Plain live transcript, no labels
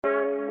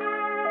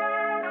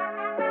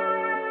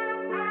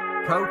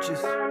Coaches.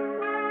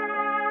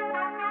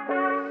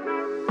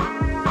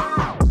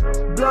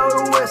 Blow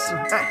the whistle,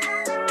 ay.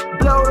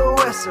 Blow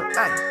the whistle,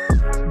 ay.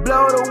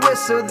 Blow the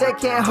whistle, they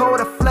can't hold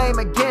a flame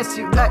against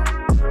you, ay.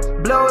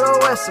 Blow the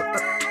whistle,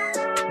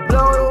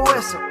 blow the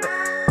whistle,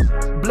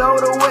 blow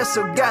the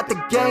whistle, got the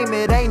game,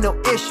 it ain't no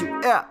issue,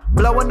 yeah.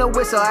 Blowing the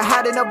whistle, I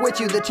had enough with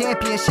you, the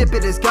championship,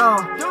 it is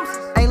gone.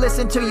 Ain't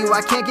listen to you,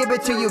 I can't give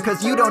it to you,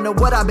 cause you don't know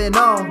what I've been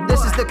on.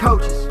 This is the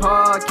Coaches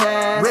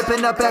Podcast,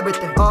 ripping up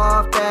everything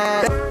off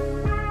that.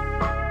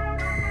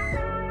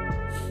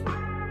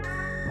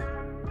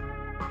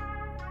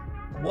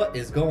 What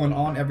is going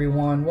on,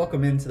 everyone?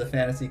 Welcome into the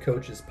Fantasy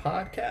Coaches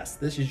Podcast.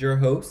 This is your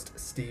host,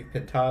 Steve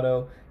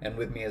Pintado, and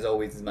with me, as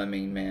always, is my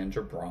main man,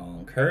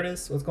 Jabron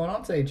Curtis. What's going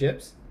on today,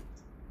 Jips?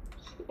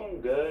 Doing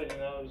good,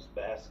 just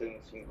basking in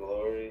some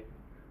glory.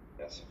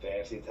 Got some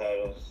fantasy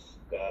titles.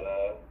 Got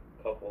a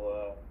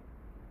couple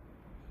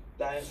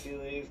Dynasty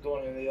leagues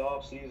going into the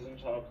off season,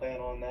 trying to plan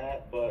on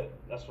that. But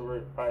that's what we're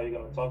probably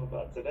going to talk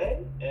about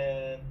today.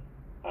 And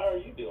how are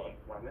you doing,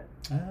 my man?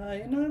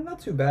 Not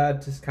too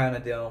bad. Just kind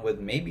of dealing with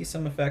maybe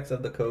some effects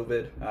of the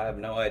COVID. I have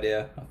no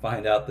idea. I'll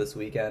find out this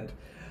weekend.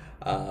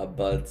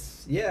 But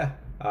yeah,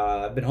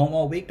 I've been home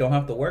all week. Don't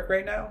have to work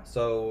right now,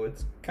 so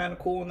it's kind of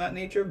cool in that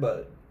nature.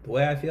 But the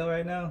way I feel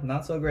right now,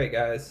 not so great,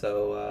 guys.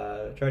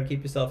 So try to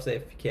keep yourself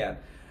safe if you can.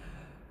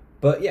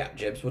 But yeah,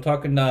 Jibs, we're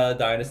talking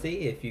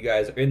Dynasty. If you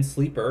guys are in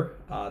Sleeper,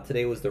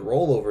 today was the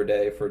rollover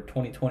day for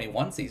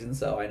 2021 season.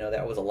 So I know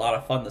that was a lot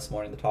of fun this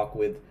morning to talk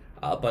with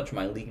a bunch of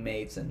my league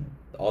mates and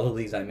all the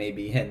leagues I may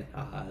be in,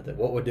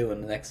 what we're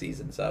doing the next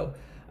season. So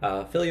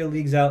fill your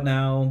leagues out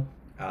now.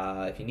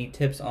 If you need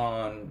tips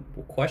on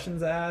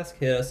questions to ask,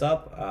 hit us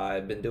up.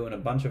 I've been doing a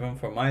bunch of them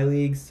for my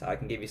leagues. I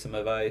can give you some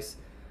advice.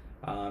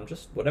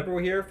 Just whatever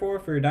we're here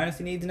for your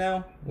Dynasty needs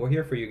now, we're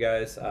here for you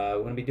guys. We're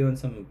going to be doing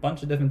some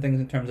bunch of different things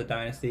in terms of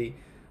Dynasty.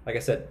 Like I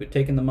said, we're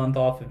taking the month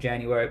off of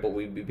January, but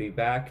we'll be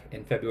back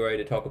in February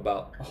to talk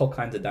about all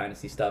kinds of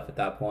Dynasty stuff at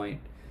that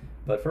point.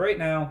 But for right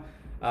now,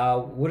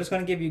 we're just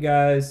going to give you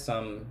guys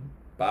some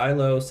buy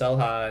low, sell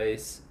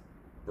highs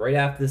right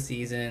after the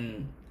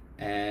season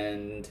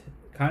and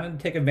kind of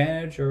take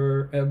advantage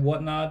or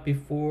whatnot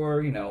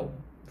before,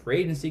 free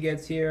agency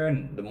gets here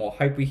and the more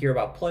hype we hear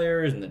about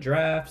players and the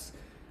drafts.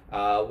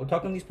 We're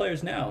talking to these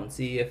players now and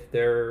see if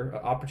they're an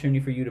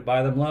opportunity for you to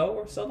buy them low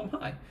or sell them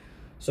high.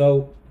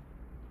 So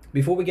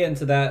before we get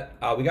into that,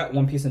 we got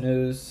one piece of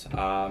news.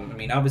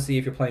 Obviously,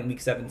 if you're playing Week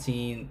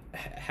 17,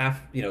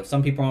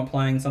 some people aren't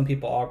playing, some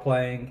people are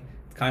playing.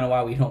 It's kind of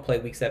why we don't play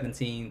Week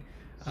 17.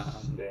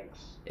 Stinks.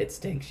 It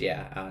stinks,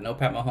 yeah. No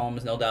Pat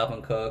Mahomes, no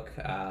Dalvin Cook.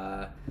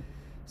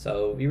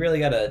 So you really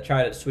got to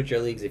try to switch your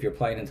leagues if you're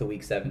playing into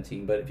Week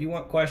 17. But if you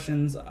want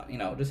questions,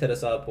 just hit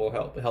us up. We'll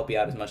help you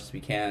out as much as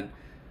we can.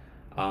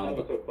 I have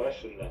a quick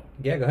question, though.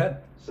 Yeah, go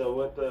ahead. So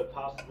with the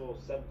possible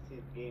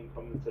 17th game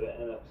coming to the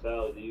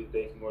NFL, do you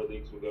think more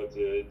leagues will go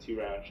to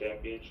 2-round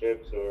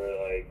championships or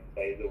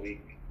play the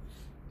Week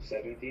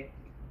 17?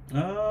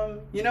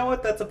 You know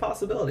what? That's a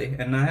possibility,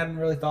 and I haven't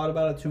really thought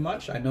about it too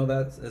much. I know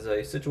that is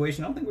a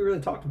situation I don't think we really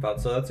talked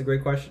about, so that's a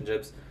great question,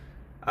 Jibs.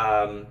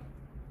 I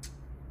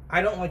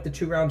don't like the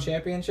 2-round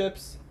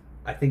championships.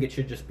 I think it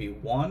should just be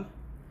one.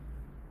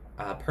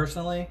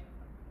 Personally,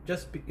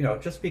 just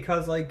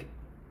because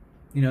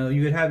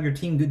you could have your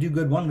team do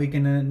good one week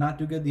and then not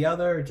do good the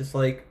other. Just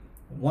like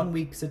 1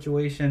 week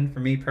situation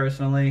for me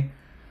personally.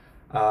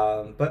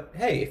 But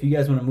hey, if you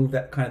guys want to move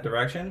that kind of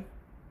direction,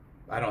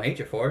 I don't hate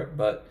you for it,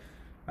 but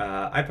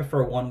I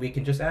prefer 1 week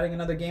and just adding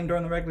another game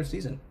during the regular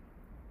season.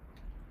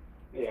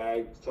 Yeah,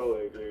 I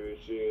totally agree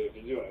with you. If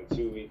you're doing a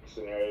 2-week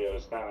scenario,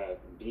 it's kind of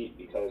beat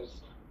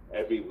because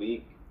every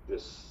week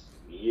this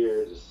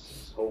year,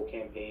 this whole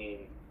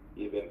campaign,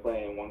 you've been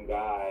playing one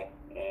guy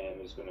and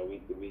it's been a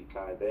week-to-week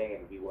kind of thing,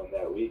 and if you won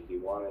that week, you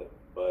won it.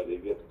 But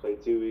if you have to play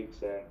 2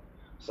 weeks and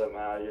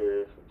somehow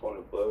your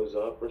opponent blows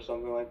up or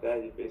something like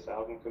that, you face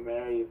Alvin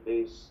Kamara, you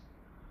face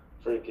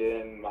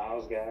freaking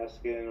Myles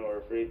Gaskin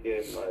or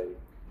freaking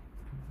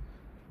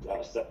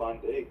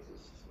Stephon Diggs,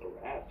 it's a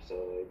wrap.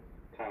 So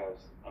kind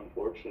of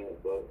unfortunate,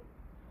 but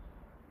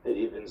it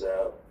evens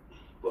out.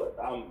 But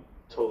I'm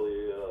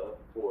totally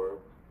for,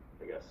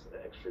 I guess,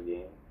 an extra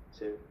game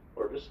too,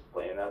 or just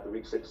playing out the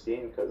Week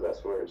 16 because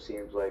that's where it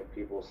seems like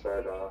people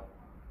start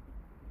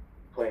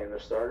playing their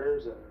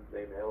starters and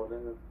they nailed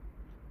in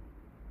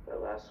that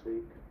last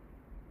week.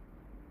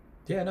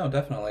 Yeah, no,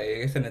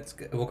 definitely. And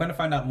we're going to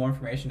find out more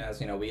information as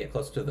we get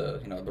close to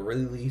the the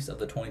release of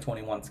the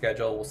 2021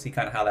 schedule. We'll see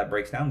kind of how that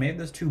breaks down. Maybe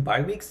there's 2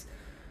 bye weeks.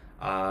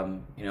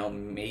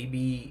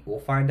 Maybe we'll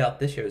find out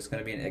this year. It's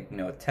going to be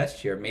a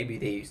test year.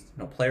 Maybe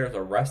players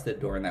are rested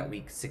during that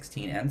week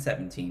 16 and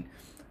 17,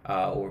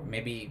 or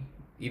maybe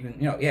even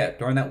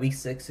during that week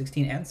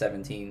 16 and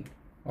 17,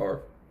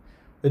 or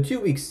the 2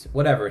 weeks,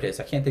 whatever it is.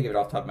 I can't think of it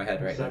off the top of my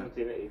head right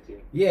 17 now. 17 and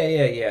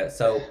 18. Yeah.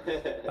 So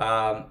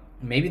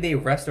maybe they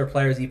rest their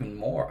players even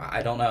more.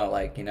 I don't know.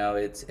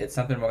 It's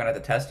something we're gonna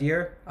have to test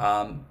here.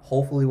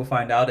 Hopefully we'll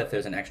find out if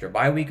there's an extra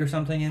bye week or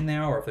something in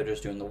there, or if they're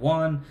just doing the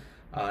one.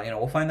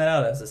 We'll find that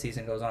out as the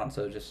season goes on.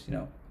 So just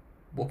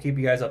we'll keep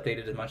you guys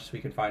updated as much as we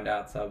can find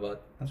out. So,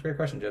 but that's a great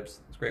question, Jibs.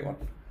 It's a great one.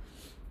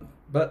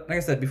 But like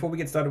I said, before we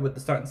get started with the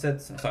starting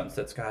sits,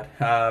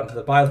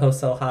 the buy low,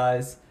 sell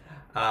highs,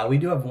 we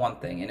do have one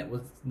thing, and it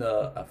was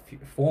the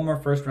former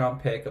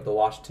first-round pick of the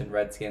Washington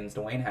Redskins,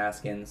 Dwayne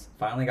Haskins,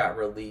 finally got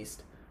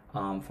released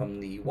from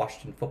the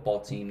Washington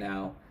football team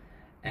now.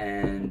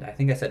 And I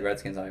think I said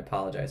Redskins, I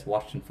apologize,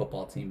 Washington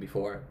football team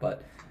before.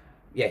 But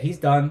yeah, he's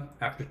done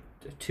after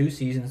 2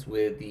 seasons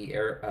with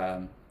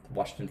the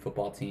Washington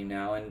football team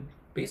now. And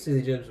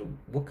basically, Jibs,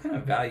 what kind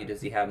of value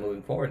does he have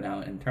moving forward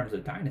now in terms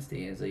of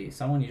dynasty? Is he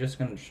someone you're just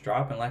going to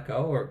drop and let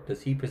go, or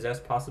does he possess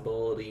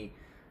possibility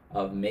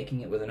of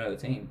making it with another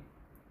team?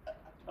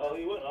 Oh,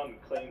 he went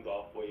unclaimed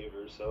off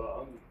waivers,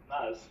 so I'm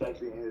not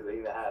expecting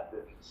anything to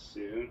happen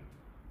soon.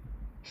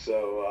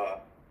 So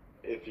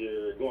if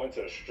you're going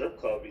to a strip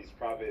club, he's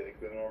probably like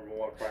the number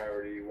one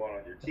priority you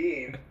want on your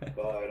team.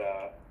 But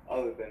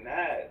other than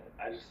that,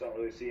 I just don't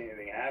really see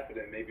anything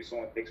happening. Maybe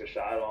someone takes a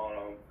shot on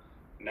him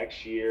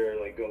next year,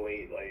 like go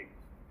late, like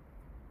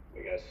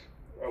I guess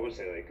I would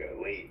say like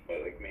late,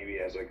 but like maybe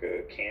as like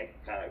a camp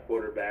kind of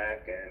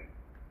quarterback and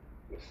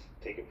just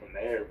take it from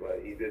there.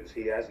 But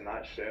he has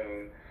not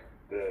shown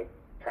the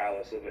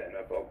prowess of an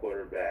NFL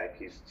quarterback.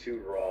 He's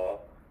too raw,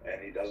 and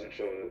he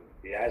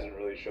hasn't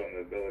really shown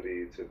the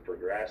ability to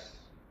progress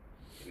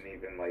and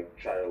even like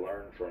try to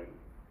learn from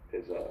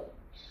his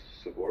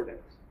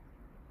subordinates.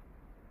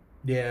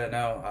 Yeah,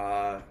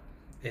 no,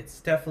 it's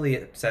definitely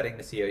upsetting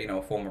to see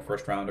a former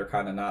first rounder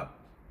kind of not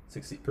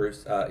succeed,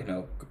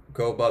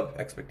 go above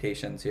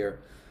expectations here.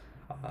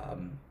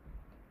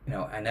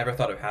 I never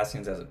thought of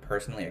Haskins as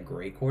personally a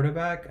great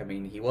quarterback. I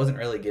mean, he wasn't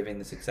really given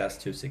the success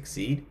to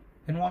succeed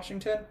in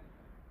Washington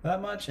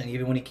that much, and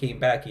even when he came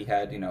back, he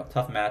had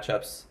tough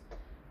matchups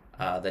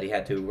that he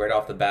had to right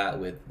off the bat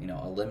with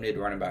a limited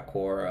running back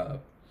core,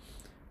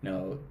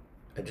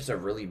 just a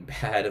really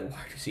bad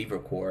wide receiver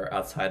core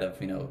outside of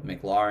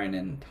McLaurin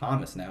and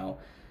Thomas now.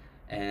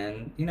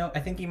 And I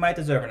think he might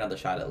deserve another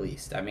shot at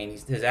least. I mean,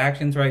 his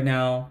actions right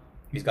now,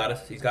 he's got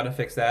to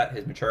fix that.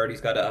 His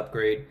maturity's got to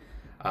upgrade.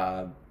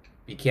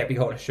 You can't be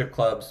going to strip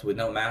clubs with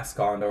no mask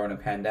on during a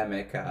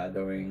pandemic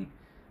during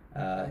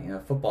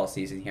football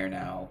season here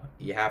now.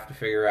 You have to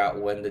figure out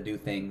when to do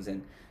things,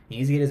 and he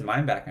needs to get his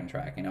mind back on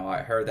track.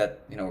 I heard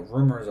that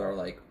rumors are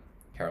like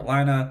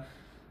Carolina,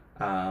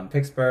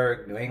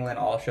 Pittsburgh, New England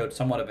all showed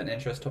somewhat of an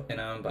interest in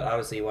him, but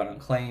obviously he went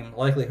unclaimed.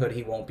 Likelihood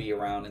he won't be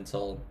around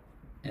until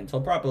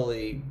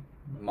probably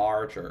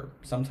March or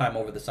sometime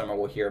over the summer.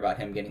 We'll hear about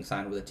him getting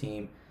signed with a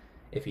team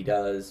if he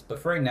does. But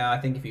for right now, I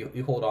think if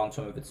you hold on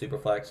to him, if it's super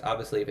flex,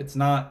 obviously if it's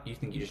not, you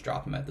think you just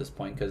drop him at this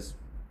point, because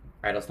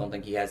I just don't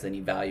think he has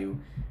any value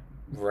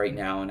right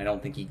now, and I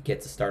don't think he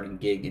gets a starting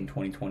gig in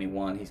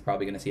 2021. He's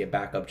probably going to see a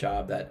backup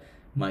job that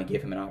might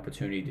give him an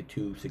opportunity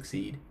to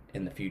succeed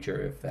in the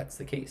future if that's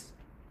the case.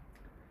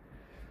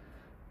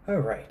 All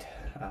right.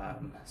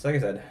 So like I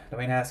said,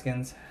 Dwayne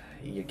Haskins,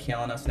 you're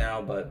killing us now,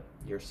 but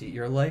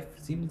your life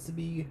seems to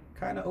be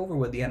kind of over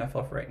with the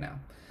NFL for right now.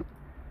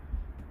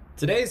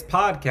 Today's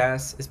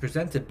podcast is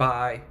presented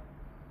by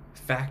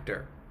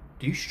Factor.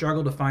 Do you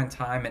struggle to find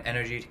time and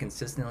energy to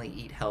consistently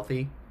eat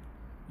healthy?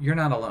 You're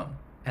not alone,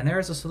 and there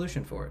is a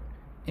solution for it.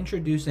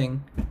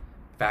 Introducing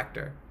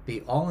Factor,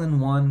 the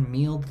all-in-one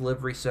meal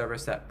delivery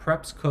service that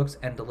preps, cooks,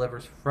 and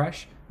delivers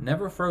fresh,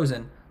 never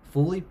frozen,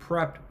 fully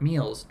prepped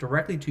meals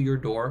directly to your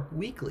door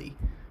weekly.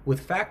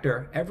 With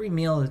Factor, every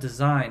meal is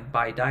designed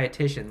by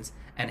dietitians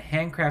and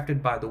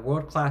handcrafted by the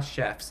world-class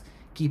chefs,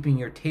 keeping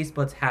your taste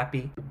buds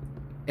happy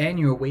and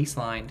your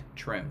waistline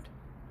trimmed.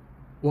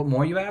 What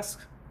more, you ask?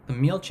 The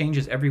meal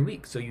changes every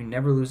week, so you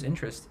never lose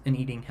interest in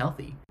eating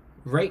healthy.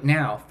 Right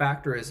now,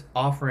 Factor is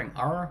offering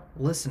our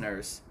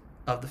listeners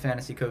of the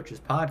Fantasy Coaches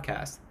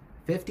podcast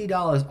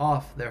 $50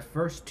 off their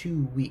first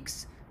 2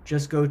 weeks.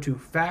 Just go to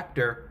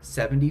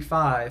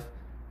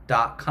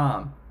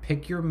factor75.com.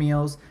 Pick your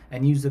meals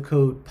and use the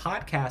code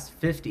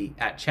podcast50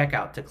 at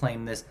checkout to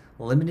claim this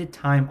limited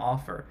time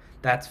offer.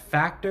 That's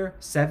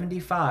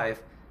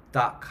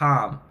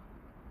factor75.com.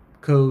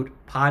 Code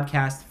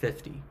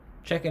podcast50.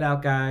 Check it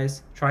out,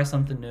 guys. Try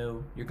something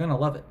new. You're going to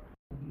love it.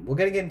 We're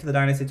going to get into the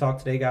Dynasty talk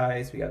today,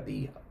 guys. We got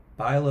the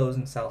buy lows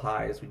and sell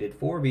highs. We did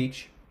 4 of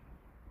each.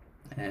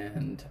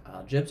 And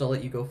Jibs, I'll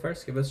let you go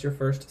first. Give us your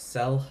first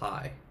sell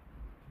high.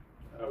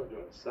 Oh, we're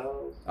doing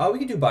sells? Oh, we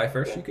can do buy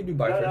first. Yeah. You can do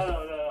buy first.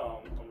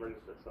 No. I'm ready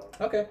for sells.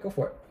 Okay, go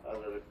for it. I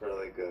was ready for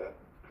like a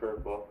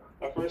curveball.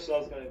 My first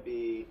sell is going to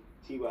be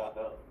T.Y.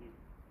 Hilton.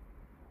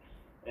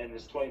 And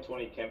this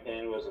 2020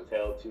 campaign was a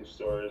tale of 2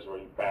 stories where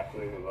he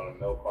practically was on a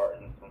milk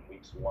carton from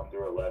weeks 1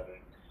 through 11.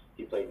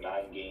 He played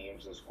 9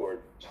 games and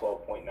scored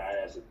 12.9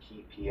 as a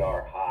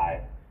PPR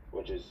high,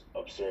 which is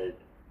absurd.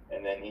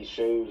 And then he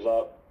shows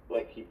up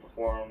like he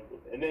performed,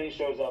 and then he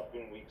shows up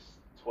in weeks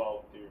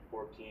 12 through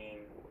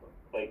 14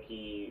 like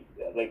the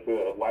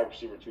wide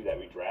receiver 2 that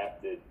we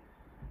drafted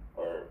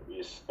or we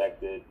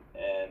expected.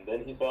 And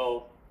then he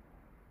fell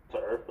to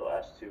earth the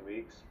last 2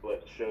 weeks,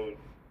 but showed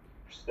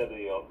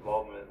steady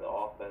involvement in the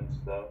offense,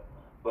 though.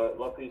 But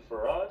luckily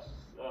for us,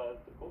 the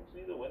Colts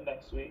need to win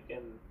next week,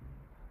 and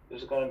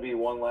there's going to be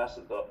one last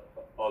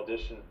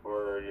audition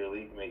for your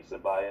league mates to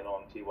buy in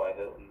on T.Y.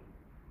 Hilton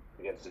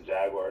against the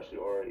Jaguars, who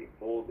already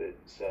folded.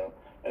 So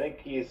I think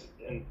he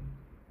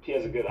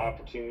has a good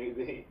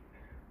opportunity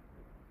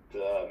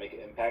to make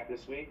an impact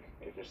this week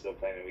if you're still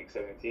playing in Week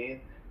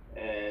 17.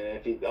 And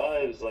if he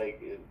does,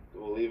 like, it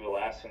will leave a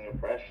lasting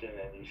impression,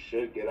 and you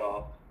should get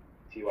off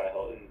T.Y.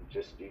 Hilton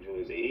just due to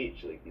his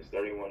age. Like, he's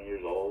 31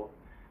 years old.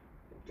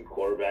 The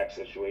quarterback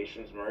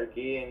situation's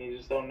murky, and you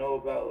just don't know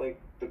about, like,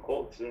 the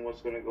Colts and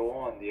what's going to go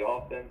on. The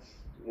offense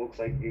looks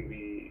like it could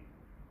be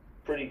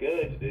pretty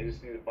good. They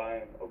just need to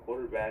find a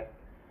quarterback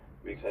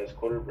because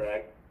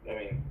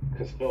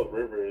Phillip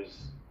Rivers'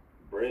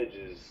 bridge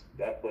is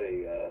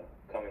definitely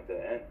coming to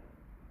an end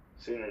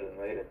sooner than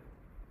later.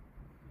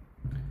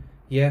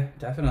 Yeah,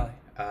 definitely.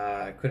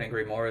 I couldn't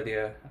agree more with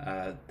you.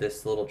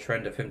 This little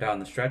trend of him down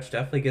the stretch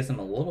definitely gives him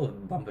a little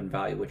bump in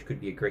value, which could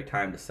be a great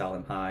time to sell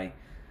him high.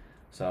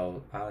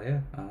 So,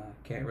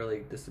 can't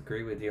really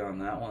disagree with you on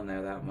that one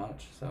there that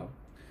much. So,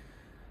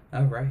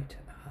 all right.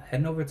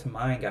 Heading over to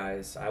mine,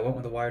 guys. I went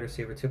with a wide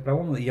receiver too, but I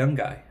went with a young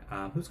guy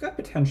who's got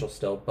potential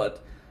still,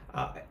 but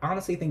I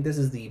honestly think this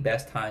is the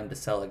best time to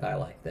sell a guy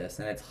like this,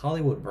 and it's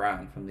Hollywood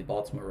Brown from the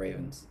Baltimore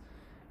Ravens.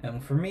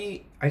 And for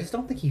me, I just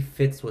don't think he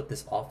fits what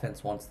this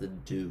offense wants to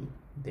do.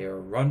 They're a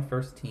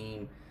run-first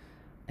team,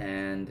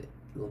 and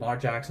Lamar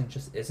Jackson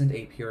just isn't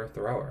a pure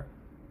thrower.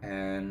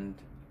 And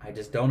I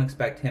just don't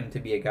expect him to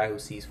be a guy who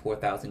sees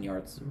 4,000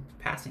 yards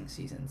passing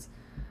seasons.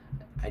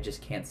 I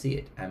just can't see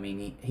it. I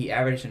mean, he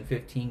averaged in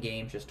 15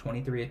 games, just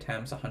 23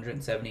 attempts,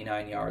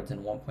 179 yards,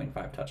 and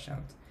 1.5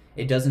 touchdowns.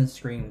 It doesn't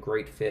scream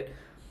great fit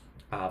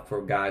for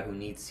a guy who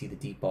needs to see the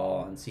deep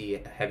ball and see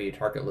a heavier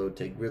target load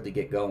to really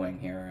get going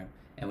here.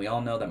 And we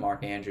all know that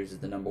Mark Andrews is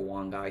the number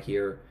one guy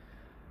here.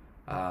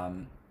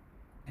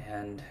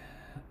 And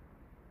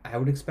I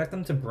would expect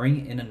them to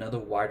bring in another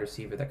wide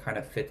receiver that kind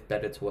of fits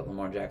better to what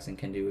Lamar Jackson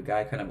can do. A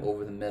guy kind of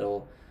over the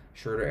middle,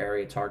 shorter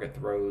area target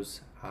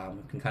throws,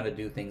 can kind of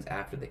do things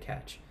after the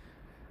catch.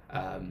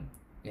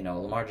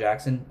 Lamar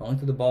Jackson only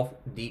threw the ball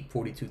deep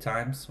 42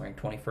 times,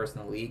 ranked 21st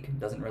in the league.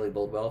 Doesn't really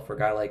bode well for a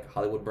guy like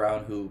Hollywood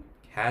Brown, who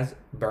has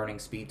burning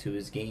speed to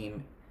his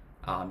game.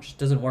 Just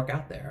doesn't work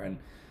out there. And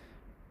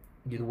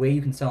the way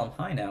you can sell him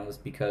high now is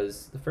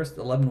because the first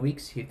 11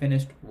 weeks he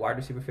finished wide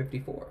receiver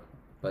 54.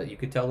 But you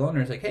could tell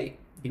owners, like, hey,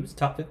 he was a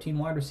top 15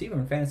 wide receiver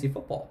in fantasy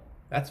football.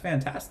 That's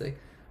fantastic.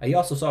 He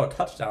also saw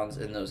touchdowns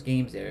in those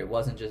games there. It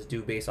wasn't just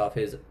due based off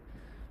his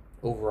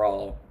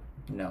overall,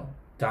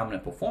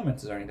 dominant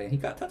performances or anything. He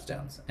got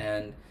touchdowns.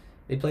 And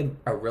they played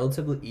a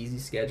relatively easy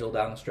schedule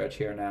down the stretch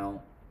here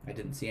now. I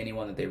didn't see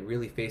anyone that they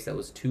really faced that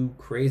was too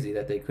crazy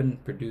that they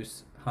couldn't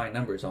produce high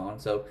numbers on.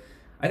 So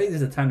I think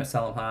this is a time to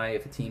sell him high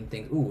if a team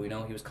thinks,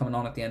 he was coming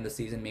on at the end of the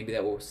season. Maybe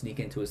that will sneak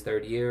into his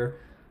third year.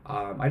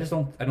 I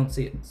don't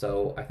see it.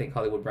 So I think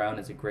Hollywood Brown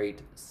is a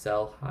great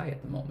sell high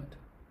at the moment.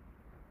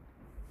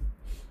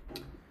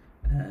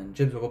 And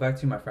Jibs, we'll go back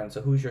to you, my friend.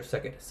 So who's your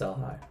second sell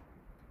high?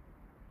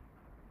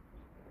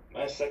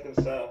 My second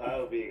sell high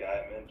will be a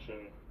guy I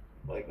mentioned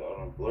like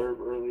on a blurb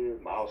earlier,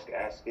 Myles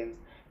Gaskins.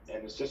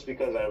 And it's just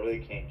because I really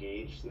can't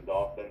gauge the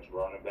Dolphins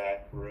running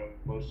back room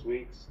most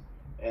weeks.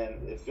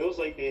 And it feels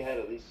like they had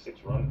at least 6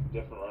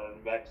 different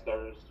running back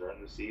starters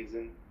during the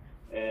season.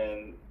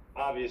 And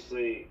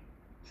obviously,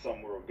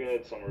 some were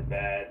good, some were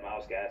bad.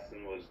 Myles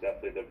Gaskin was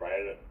definitely the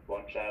brighter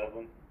bunch out of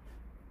them.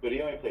 But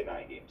he only played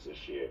 9 games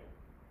this year.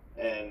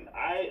 And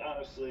I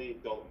honestly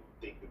don't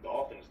think the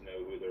Dolphins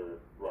know who their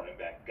running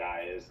back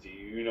guy is. Do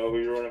you know who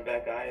your running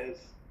back guy is?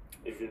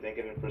 If you're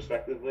thinking it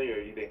prospectively,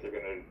 or do you think they're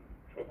going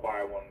to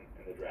acquire one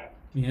in the draft?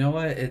 You know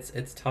what?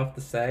 It's tough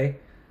to say.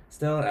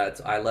 Still,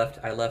 I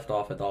left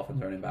off a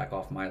Dolphins running back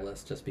off my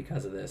list just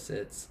because of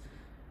this.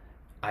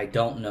 I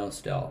don't know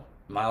still.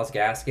 Myles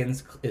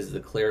Gaskins is the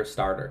clear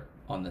starter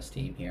on this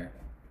team here.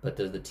 But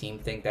does the team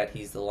think that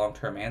he's the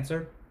long-term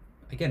answer?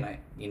 Again,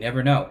 you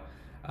never know.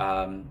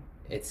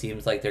 It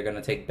seems like they're going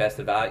to take best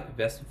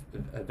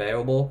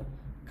available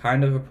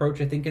kind of approach,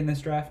 I think, in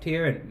this draft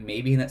here. And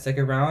maybe in that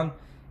second round,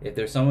 if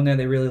there's someone there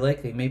they really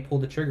like, they may pull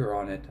the trigger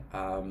on it.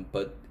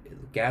 But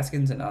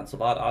Gaskins and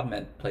Salah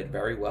Ahmed played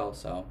very well,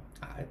 so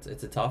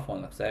it's a tough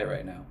one to say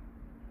right now.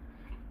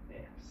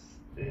 Yes.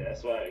 Yeah,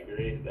 that's why I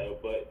agree, though.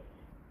 But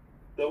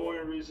the only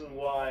reason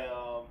why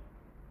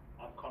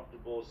I'm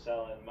comfortable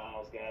selling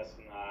Myles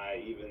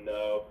Gaskin, even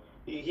though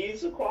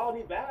he's a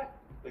quality back.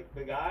 Like,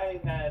 the guy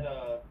had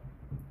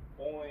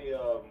only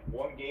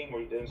one game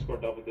where he didn't score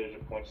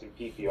double-digit points in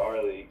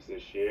PPR leagues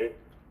this year,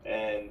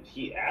 and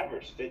he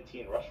averaged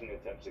 15 rushing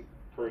attempts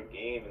per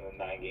game in the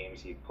 9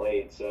 games he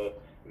played. So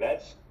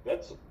that's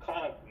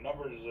kind of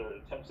numbers or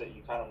attempts that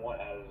you kind of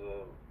want as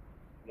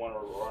one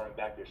running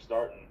back you're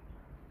starting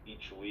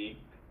each week.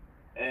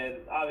 And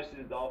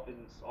obviously the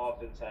Dolphins'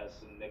 offense has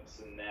some nicks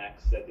and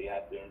knacks that they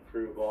have to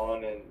improve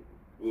on, and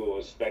we will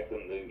expect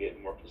them to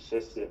get more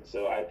consistent.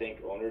 So I think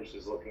owners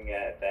is looking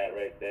at that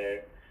right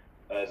there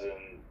as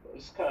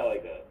it's kind of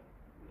like a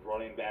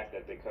running back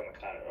that they kind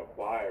of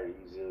acquire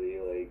easily.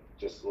 Like,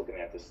 just looking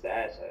at the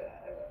stats,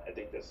 I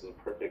think this is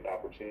a perfect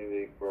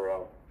opportunity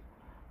for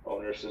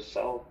owners to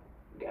sell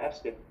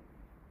Gaskin,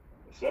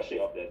 especially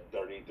off that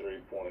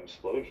 33-point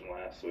explosion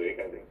last week.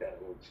 I think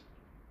that was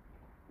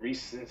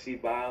recency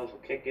bias will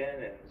kick in,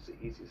 and it's an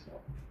easy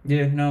sell.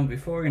 Yeah,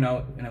 before,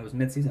 when it was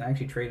midseason, I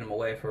actually traded him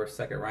away for a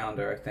second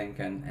rounder, I think,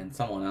 and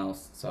someone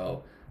else.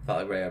 So I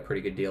thought I got a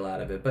pretty good deal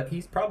out of it. But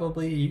you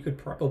could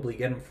probably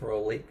get him for a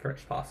late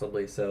first,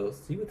 possibly. So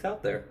see what's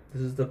out there.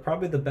 This is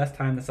probably the best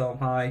time to sell him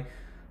high.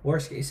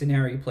 Worst case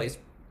scenario, he plays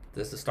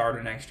as the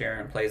starter next year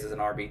and plays as an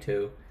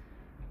RB2.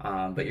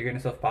 But you're going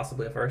to sell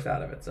possibly a first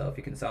out of it. So if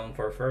you can sell him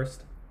for a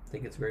first, I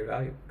think it's a great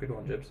value. Good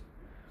one, Jibs.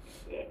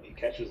 Yeah, he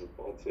catches the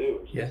ball too.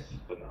 Which is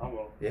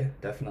phenomenal. Yeah,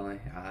 definitely.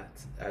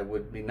 It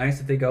would be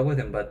nice if they go with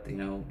him, but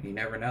you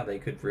never know. They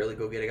could really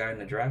go get a guy in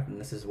the draft, and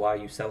this is why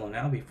you sell him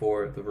now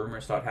before the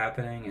rumors start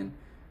happening, and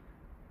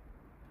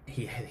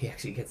he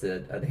actually gets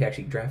they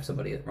actually draft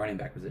somebody at running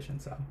back position.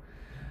 So,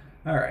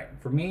 all right,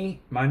 for me,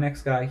 my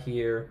next guy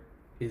here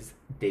is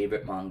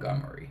David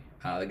Montgomery,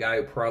 the guy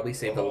who probably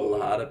saved a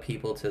lot of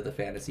people to the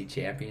fantasy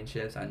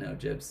championships. I know,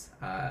 Jibs.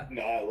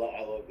 No,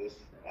 I love this.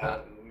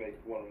 I'll make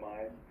one of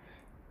mine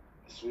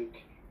this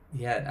week.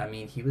 Yeah, I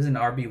mean, he was an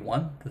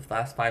RB1 the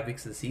last 5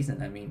 weeks of the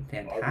season. I mean,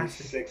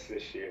 fantastic. RB6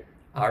 this year.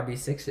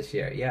 RB6 this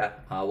year, yeah.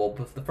 Well,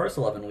 the first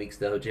 11 weeks,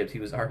 though, Jibs, he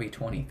was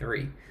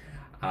RB23.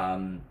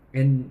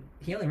 And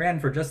he only ran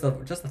for just over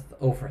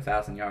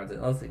 1,000 yards. It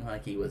wasn't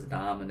like he was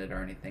dominant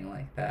or anything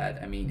like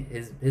that. I mean,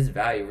 his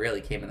value really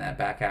came in that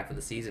back half of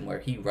the season where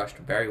he rushed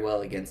very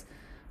well against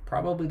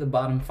probably the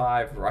bottom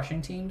 5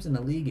 rushing teams in the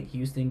league in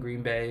Houston,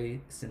 Green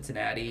Bay,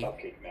 Cincinnati,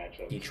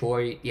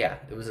 Detroit. Yeah,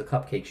 it was a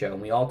cupcake show.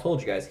 And we all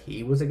told you guys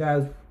he was a guy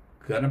who's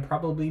going to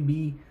probably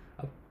be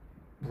a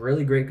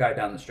really great guy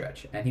down the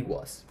stretch. And he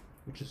was,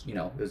 which is,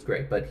 it was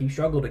great. But he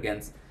struggled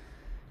against,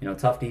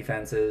 tough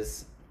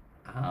defenses.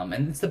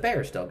 And it's the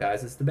Bears still,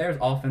 guys. It's the Bears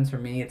offense for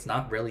me. It's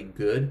not really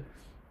good.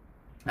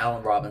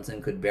 Allen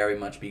Robinson could very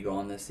much be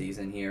gone this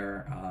season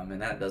here,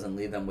 and that doesn't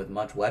leave them with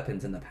much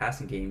weapons in the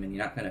passing game. And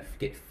you're not gonna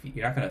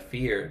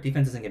fear.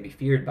 Defense isn't gonna be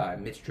feared by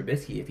Mitch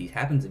Trubisky if he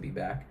happens to be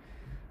back.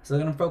 So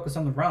they're gonna focus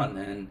on the run,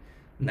 and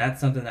that's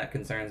something that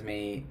concerns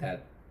me.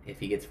 That if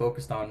he gets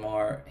focused on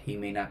more, he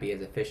may not be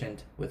as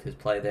efficient with his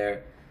play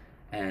there.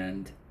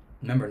 And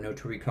remember, no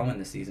Tariq Cohen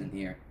this season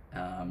here.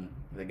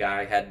 The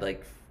guy had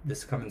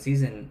this coming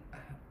season,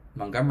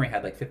 Montgomery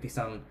had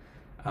 50-some.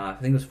 I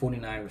think it was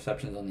 49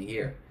 receptions on the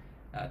year.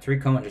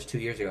 Tariq Cohen just 2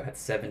 years ago had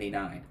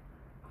 79.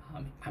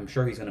 I'm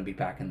sure he's going to be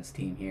back in this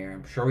team here.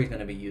 I'm sure he's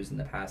going to be used in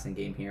the passing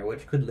game here,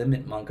 which could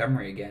limit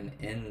Montgomery again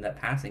in the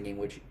passing game,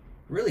 which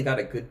really got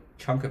a good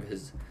chunk of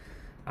his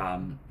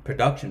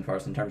production for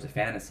us in terms of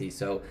fantasy.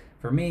 So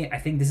for me, I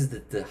think this is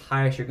the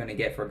highest you're going to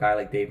get for a guy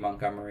like Dave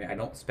Montgomery. I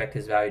don't expect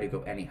his value to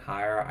go any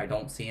higher. I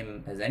don't see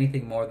him as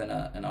anything more than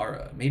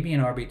maybe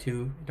an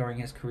RB2 during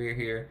his career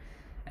here.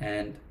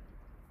 And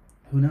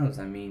who knows?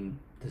 I mean,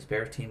 this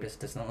Bears team just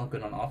does not look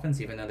good on offense,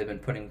 even though they've been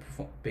putting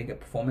big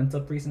performance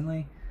up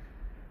recently.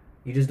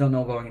 You just don't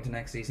know going into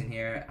next season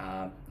here.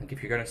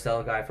 If you're going to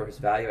sell a guy for his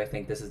value, I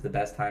think this is the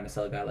best time to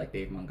sell a guy like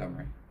Dave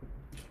Montgomery.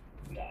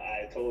 No,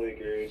 I totally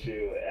agree with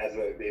you. As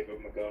a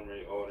David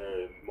Montgomery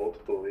owner in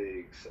multiple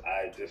leagues,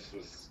 I just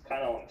was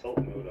kind of on tilt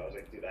mode. I was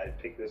like, dude, I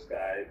picked this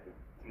guy,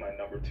 my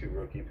number 2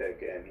 rookie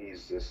pick, and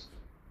he's just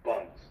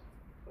bumped.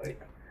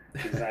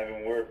 He's not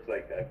even worth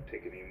that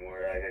pick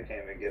anymore. I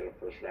can't even get a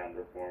first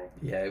rounder for him.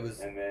 Yeah, it was.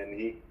 And then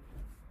he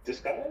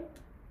just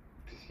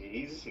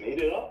he just made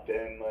it up,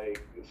 and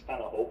it's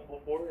kind of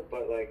hopeful for it.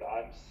 But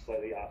I'm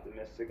slightly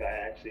optimistic. I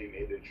actually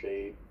made a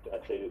trade. I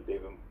traded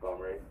David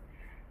Montgomery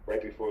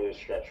right before the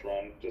stretch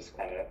run. Just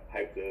kind of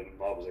hyped him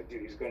up. I was like,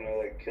 dude, he's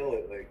gonna kill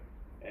it.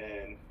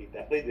 And he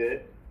definitely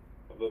did.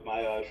 But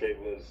my trade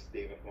was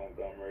David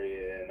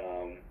Montgomery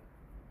and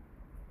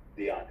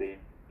Deontay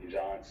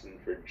Johnson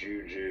for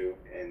Juju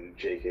and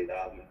J.K.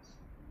 Dobbins.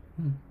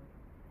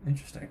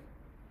 Interesting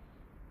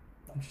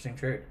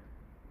trade.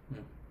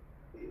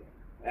 Yeah.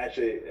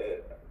 Actually,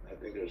 I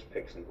think there's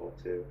picks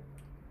involved too.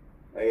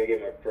 I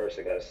gave my first,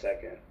 I got a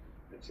second.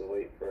 It's a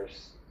late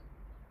first.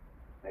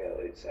 I got a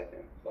late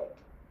second, but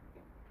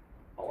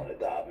I wanted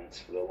Dobbins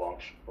for the long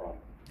run.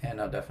 Yeah,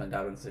 no, definitely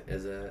Dobbins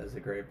is a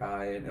great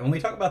buy. And when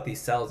we talk about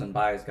these sells and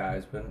buys,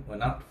 guys, we're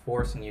not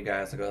forcing you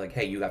guys to go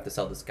hey, you have to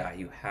sell this guy.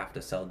 You have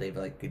to sell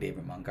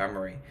David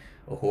Montgomery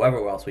or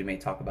whoever else we may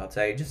talk about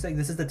today. Just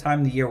this is the time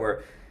of the year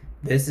where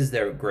this is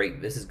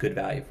good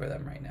value for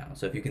them right now.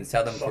 So if you can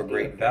sell them for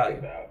great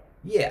value.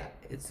 Yeah,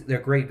 they're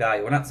great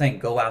value. We're not saying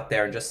go out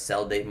there and just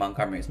sell Dave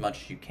Montgomery as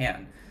much as you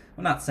can.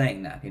 We're not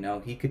saying that.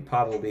 He could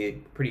probably be a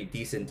pretty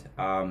decent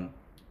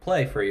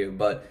play for you,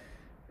 but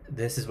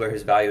this is where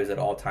his value is at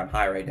all-time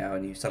high right now,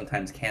 and you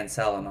sometimes can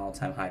sell an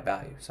all-time high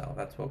value. So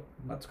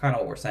that's kind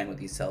of what we're saying with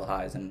these sell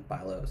highs and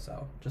buy lows.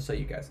 So just so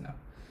you guys know.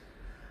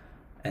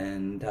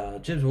 And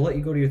Jibs, we'll let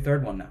you go to your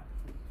third one now.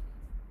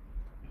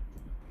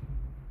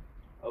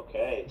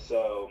 Okay,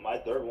 so my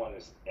third one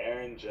is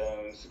Aaron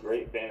Jones,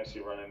 great fantasy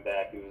running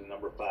back. He was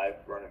number 5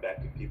 running back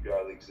in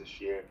PPR leagues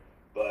this year,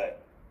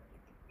 but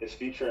his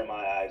future in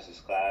my eyes is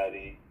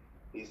cloudy.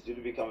 He's due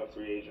to become a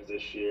free agent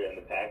this year, and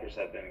the Packers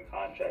have been in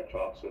contract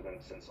talks with him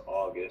since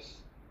August.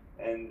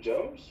 And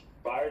Jones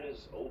fired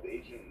his old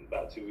agent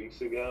about 2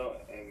 weeks ago,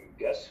 and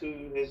guess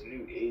who his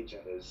new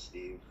agent is,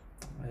 Steve?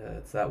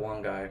 It's that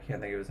one guy. I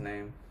can't think of his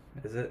name.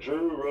 Is it?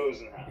 Drew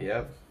Rosenhaus.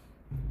 Yep.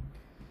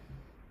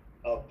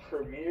 A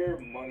premier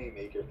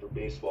moneymaker for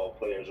baseball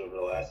players over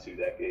the last 2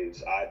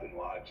 decades I've been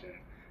watching.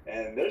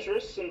 And there's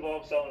risks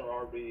involved selling an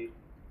RB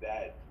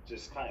that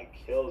just kind of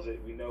kills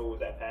it. We know with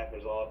that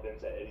Packers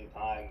offense at any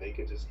time, they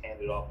could just hand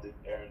it off to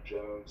Aaron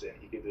Jones and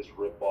he could just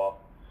rip off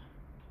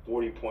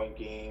 40-point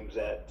games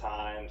at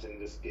times and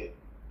just get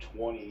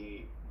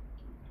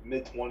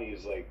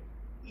mid-20s like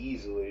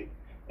easily.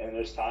 And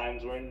there's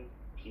times when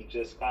he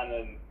just kind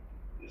of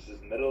is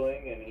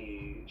middling and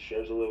he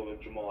shares a little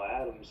with Jamal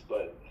Adams,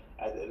 but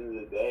at the end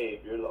of the day,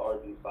 if you're the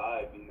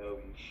RB5, you know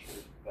you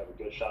should have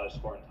a good shot at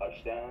scoring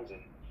touchdowns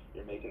and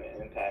you're making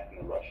an impact in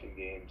the rushing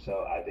game.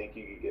 So I think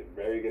you could get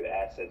very good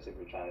assets if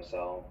you're trying to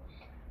sell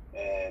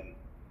them. And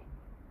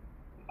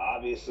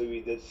obviously we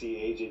did see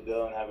A.J.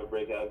 Dillon have a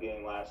breakout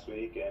game last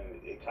week,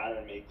 and it kind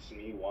of makes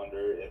me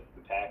wonder if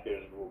the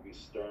Packers will be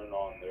stern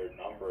on their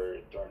number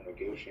during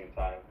negotiating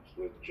times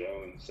with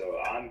Jones. So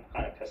I'm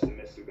kind of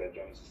pessimistic that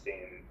Jones is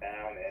staying in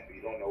town, and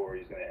we don't know where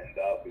he's going to end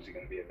up. Is he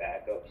going to be a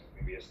backup? Is he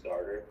going to be a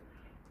starter?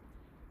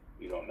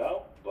 We don't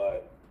know,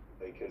 but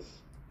like his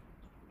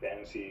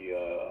fantasy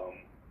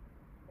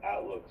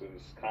outlook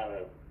is kind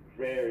of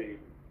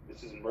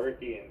this is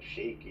murky and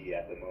shaky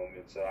at the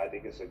moment, so I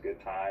think it's a good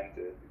time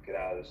to get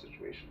out of a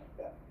situation like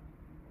that.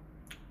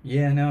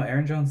 Yeah, no,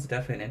 Aaron Jones is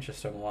definitely an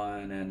interesting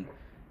one, and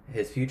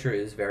his future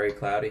is very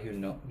cloudy.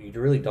 You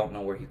really don't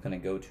know where he's going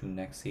to go to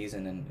next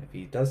season, and if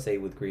he does stay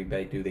with Green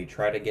Bay, do they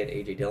try to get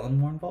A.J. Dillon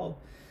more involved?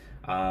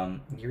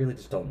 You really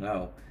just don't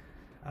know.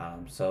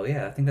 So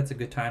yeah, I think that's a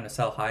good time to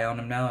sell high on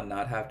him now and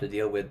not have to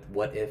deal with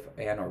what if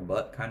and or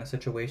but kind of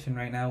situation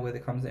right now when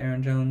it comes to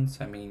Aaron Jones.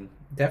 I mean,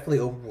 definitely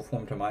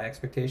overperformed to my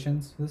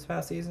expectations this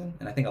past season,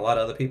 and I think a lot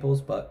of other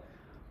people's, but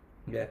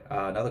yeah,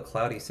 another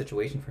cloudy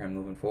situation for him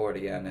moving forward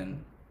again,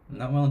 and I'm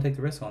not willing to take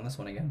the risk on this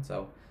one again.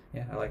 So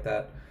yeah, I like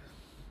that.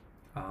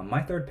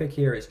 My third pick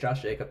here is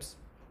Josh Jacobs,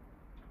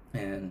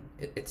 and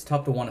it's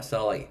tough to want to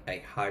sell a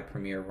high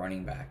premier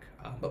running back,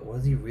 but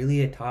was he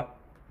really a top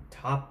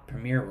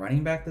premier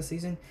running back this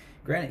season?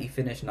 Granted, he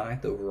finished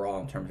 9th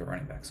overall in terms of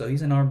running back, so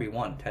he's an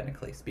RB1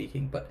 technically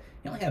speaking, but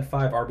he only had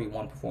 5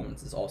 RB1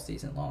 performances all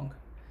season long.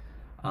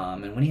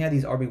 And when he had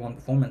these RB1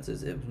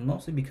 performances, it was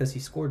mostly because he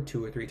scored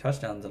 2 or 3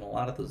 touchdowns in a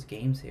lot of those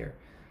games here,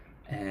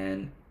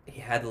 and he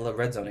had the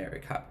red zone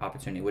area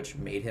opportunity, which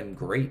made him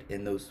great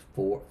in those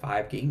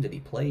 4-5 games that he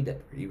played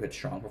that you had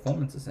strong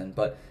performances in.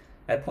 But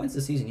at points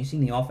this season, you've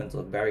seen the offense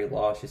look very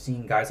lost. You've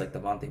seen guys like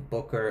Devontae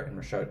Booker and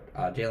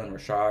Jalen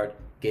Richard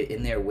get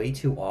in there way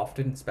too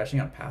often, especially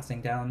on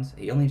passing downs.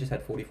 He only just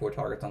had 44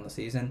 targets on the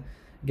season.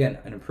 Again,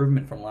 an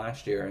improvement from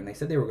last year, and they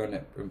said they were going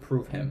to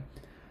improve him.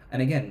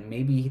 And again,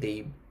 maybe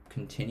they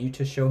continue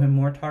to show him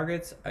more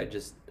targets. I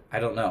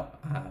don't know.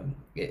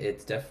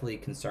 It's definitely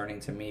concerning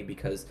to me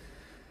because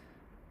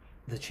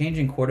the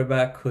changing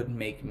quarterback could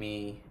make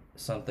me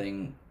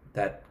something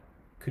that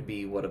could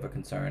be what of a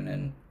concern,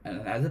 and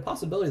there's a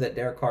possibility that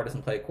Derek Carr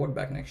doesn't play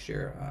quarterback next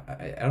year.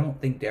 I don't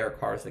think Derek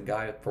Carr is the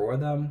guy for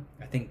them.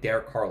 I think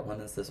Derek Carr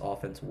limits this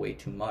offense way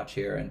too much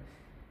here, and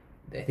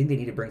I think they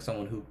need to bring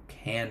someone who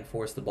can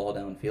force the ball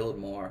downfield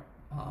more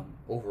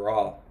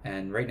overall.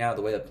 And right now,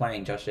 the way they're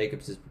playing, Josh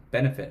Jacobs is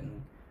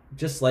benefiting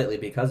just slightly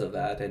because of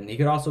that, and he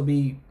could also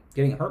be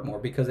getting hurt more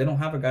because they don't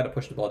have a guy to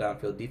push the ball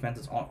downfield.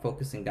 Defenses aren't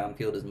focusing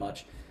downfield as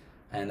much,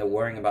 and they're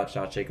worrying about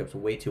Josh Jacobs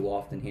way too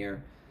often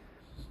here.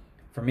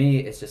 For me,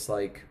 it's just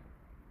like,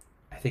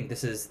 I think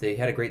they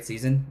had a great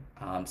season.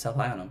 Sell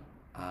high on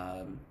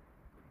him.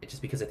 It's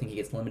just because I think he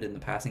gets limited in the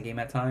passing game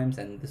at times,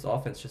 and this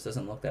offense just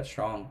doesn't look that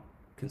strong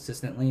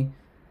consistently.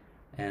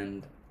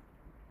 And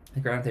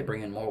granted, they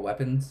bring in more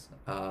weapons,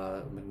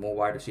 more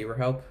wide receiver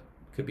help,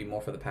 could be more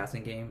for the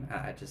passing game.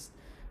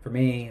 For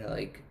me,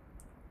 like,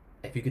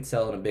 if you could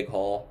sell in a big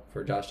haul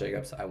for Josh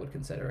Jacobs, I would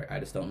consider it.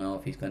 I just don't know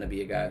if he's going to be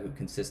a guy who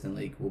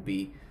consistently will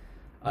be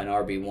an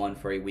RB1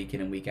 for a week in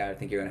and week out. I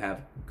think you're going to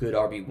have good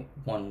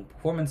RB1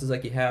 performances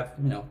like you have,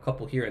 a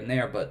couple here and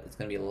there, but it's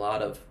going to be a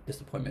lot of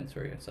disappointments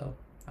for you. So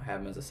I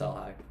have him as a sell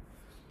high.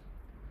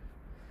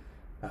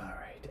 All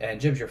right.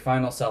 And Jibs, your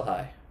final sell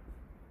high.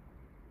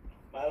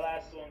 My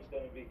last one's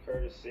going to be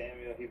Curtis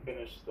Samuel. He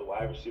finished the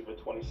wide receiver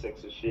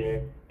 26 this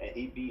year, and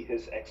he beat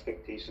his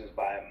expectations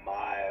by a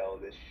mile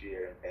this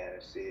year in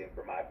fantasy. And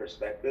from my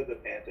perspective, the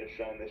Panthers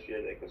shown this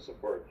year they can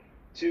support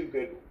 2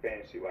 good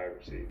fantasy wide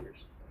receivers.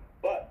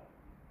 But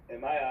in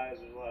my eyes,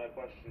 there's a lot of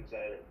questions that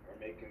are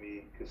making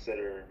me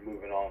consider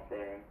moving on from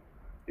him.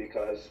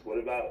 Because what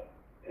about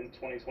in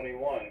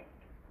 2021?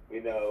 We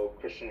know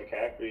Christian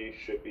McCaffrey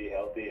should be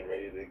healthy and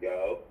ready to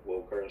go.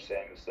 Will Curtis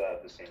Samuel still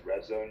have the same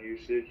red zone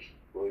usage?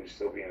 Will he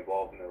still be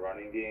involved in the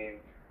running game?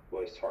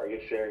 Will his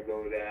target share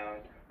go down?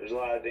 There's a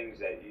lot of things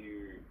that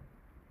you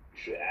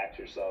should ask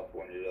yourself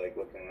when you're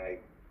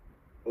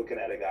looking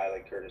at a guy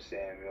like Curtis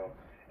Samuel.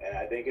 And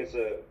I think it's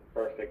a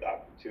perfect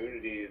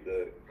opportunity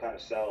to kind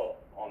of sell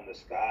on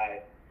this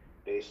guy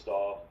based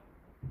off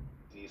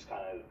these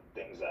kind of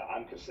things that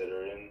I'm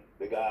considering.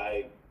 The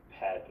guy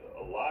had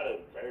a lot of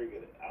very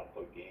good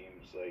output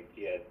games. Like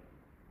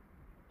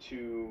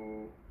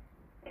two,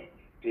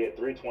 he had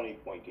 3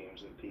 20-point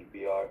games in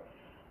PPR.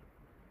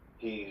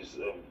 He's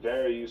a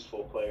very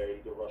useful player. He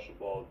can rush the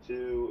ball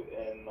too,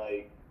 and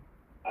like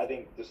I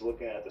think just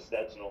looking at the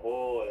stats in a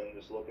whole and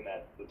just looking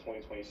at the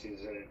 2020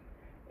 season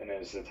in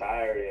its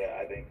entirety,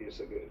 I think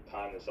it's a good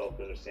time to sell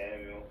Curtis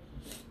Samuel.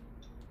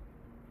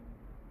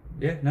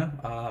 Yeah, no,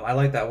 I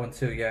like that one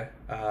too. Yeah,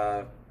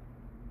 I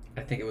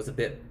think it was a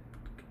bit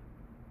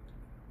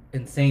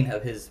insane how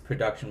his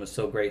production was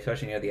so great,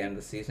 especially near the end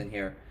of the season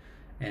here,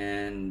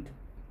 and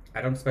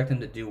I don't expect him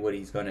to do what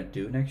he's going to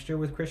do next year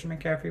with Christian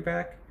McCaffrey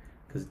back.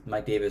 Because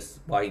Mike Davis,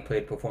 while he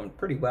performed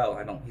pretty well.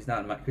 He's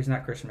not Christian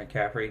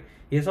McCaffrey.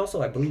 He is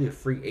also, I believe, a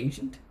free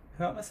agent, if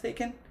I'm not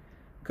mistaken.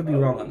 Could be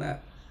wrong on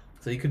that.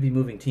 So he could be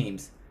moving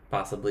teams,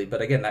 possibly.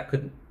 But again, that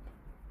could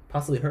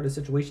possibly hurt his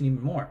situation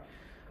even more.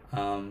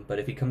 But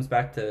if he comes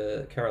back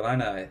to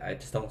Carolina, I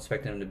just don't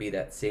expect him to be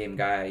that same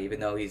guy. Even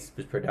though he was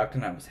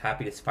productive, I was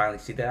happy to finally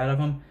see that out of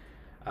him.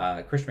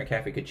 Christian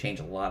McCaffrey could change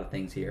a lot of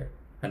things here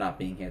for not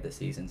being here this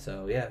season.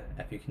 So yeah,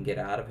 if you can get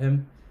out of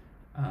him,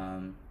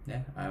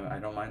 I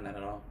don't mind that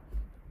at all.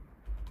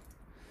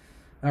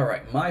 All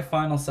right, my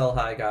final sell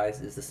high,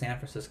 guys, is the San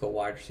Francisco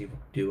wide receiver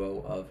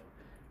duo of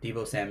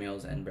Deebo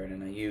Samuels and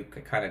Brandon Ayuk. I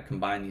kind of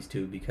combine these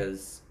two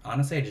because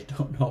honestly, I just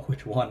don't know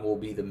which one will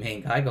be the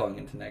main guy going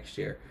into next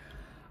year.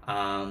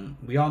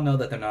 We all know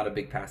that they're not a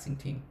big passing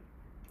team.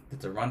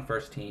 It's a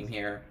run-first team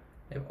here.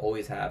 They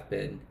always have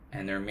been,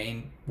 and their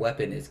main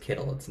weapon is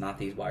Kittle. It's not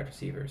these wide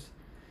receivers.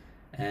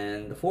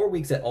 And the 4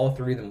 weeks that all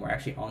three of them were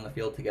actually on the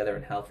field together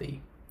and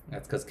healthy,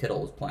 that's because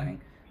Kittle was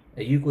playing.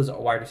 Ayuk was a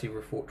wide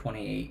receiver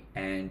 28,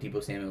 and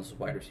Deebo Samuels was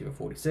wide receiver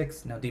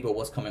 46. Now, Deebo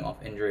was coming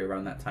off injury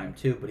around that time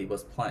too, but he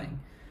was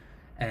playing.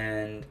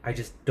 And I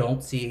just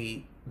don't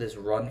see this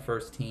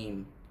run-first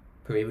team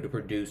be able to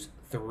produce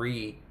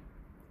 3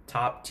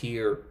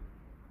 top-tier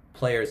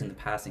players in the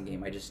passing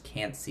game. I just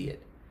can't see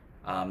it.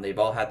 They've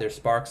all had their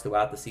sparks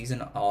throughout the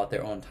season, all at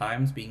their own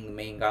times, being the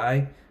main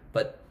guy.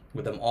 But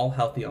with them all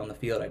healthy on the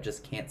field, I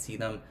just can't see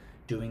them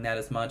doing that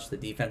as much. The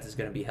defense is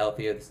going to be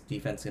healthier. This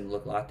defense is going to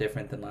look a lot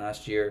different than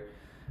last year.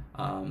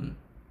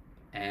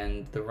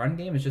 And the run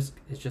game is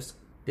just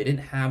they didn't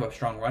have a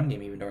strong run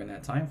game even during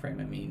that time frame.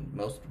 I mean,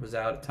 most was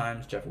out at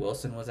times. Jeff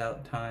Wilson was out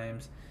at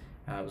times.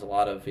 It was a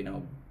lot of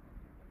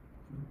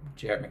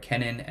Jarrett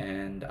McKinnon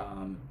and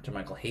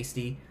Jermichael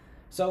Hasty.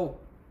 So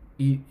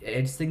I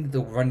just think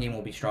the run game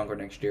will be stronger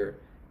next year,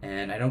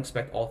 and I don't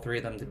expect all three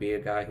of them to be a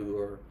guy who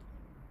are.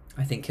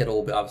 I think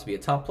Kittle will obviously be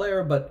a top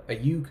player, but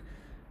Ayuk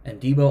and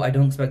Deebo, I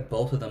don't expect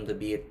both of them to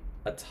be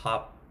a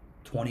top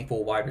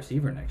 24 wide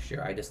receiver next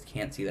year. I just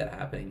can't see that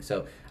happening.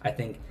 So I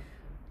think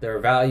their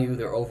value,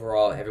 their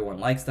overall, everyone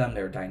likes them.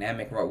 They're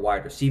dynamic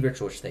wide receivers,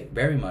 which they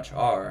very much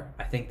are.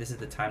 I think this is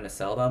the time to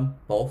sell them,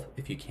 both,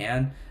 if you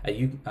can.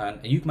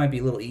 Ayuk might be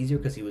a little easier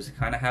because he was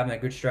kind of having a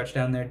good stretch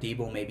down there.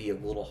 Deebo may be a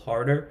little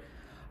harder.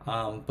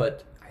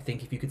 But I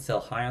think if you could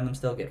sell high on them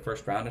still, get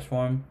first rounders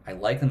for them. I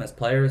like them as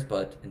players,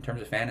 but in terms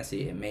of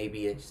fantasy, it may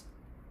be a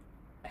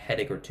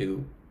headache or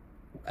two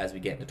as we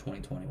get into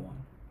 2021.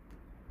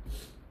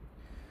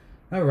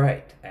 All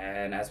right,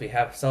 and as we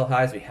have sell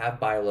highs, we have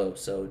buy low.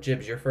 So,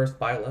 Jibs, your first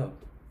buy low.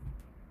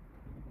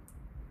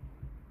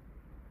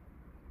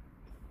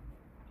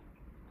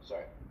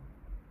 Sorry.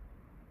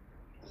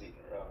 I was eating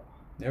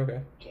You're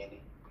okay.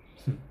 candy.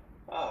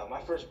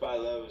 My first buy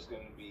low is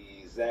going to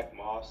be Zach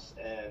Moss,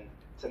 and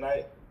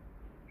tonight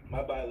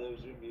my buy lows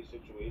are going to be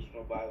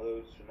situational buy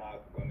lows. They're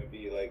not going to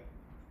be like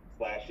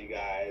flashy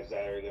guys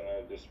that are going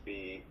to just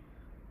be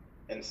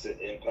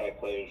instant impact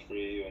players for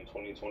you in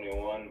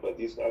 2021, but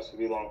these guys could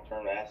be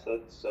long-term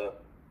assets. So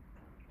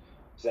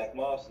Zach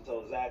Moss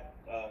until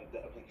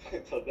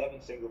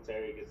Devin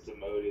Singletary gets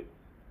demoted,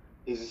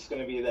 he's just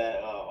going to be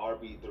that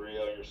RB3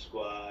 on your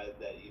squad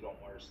that you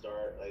don't want to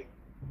start. Like,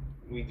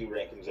 we do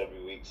rankings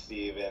every week,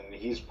 Steve, and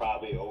he's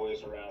probably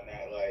always around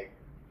that like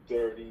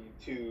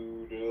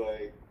 32 to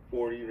like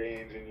 40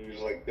 range, and you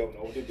just like don't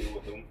know what to do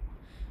with him,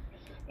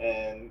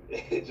 and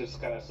it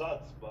just kind of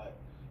sucks. But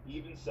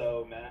even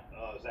so,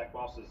 Zach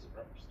Moss has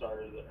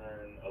started to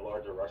earn a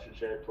larger rushing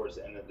share towards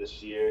the end of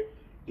this year,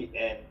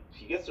 and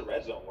he gets the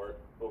red zone work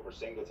over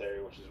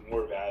Singletary, which is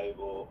more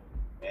valuable,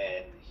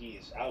 and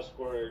he's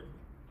outscored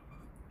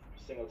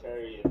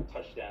Singletary in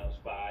touchdowns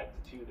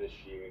 5-2 this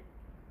year.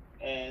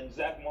 And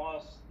Zach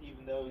Moss,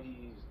 even though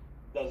he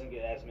doesn't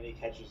get as many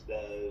catches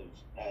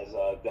as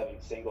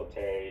Devin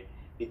Singletary,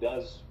 he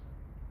does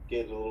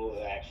get a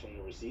little action in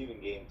the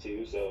receiving game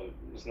too, so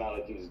it's not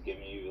like he's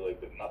giving you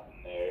like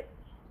nothing there.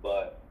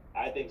 But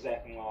I think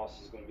Zach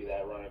Moss is going to be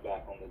that running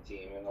back on the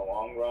team in the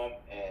long run,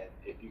 and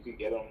if you could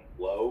get him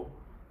low,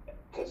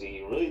 because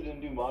he really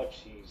didn't do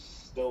much, he's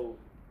still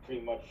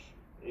pretty much,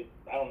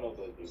 I don't know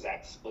the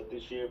exact split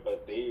this year,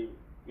 but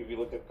if you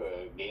look at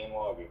the game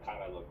log, it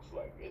kind of looks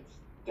like it's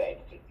dead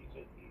 50-50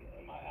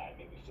 in my eye,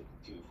 maybe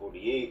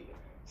 52-48,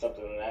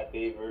 something in that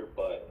favor.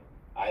 But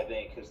I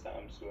think his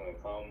time's going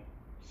to come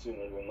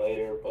sooner than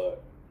later.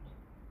 But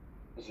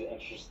it's an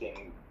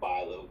interesting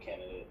buy low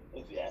candidate,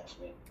 if you ask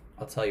me.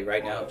 I'll tell you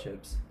right now,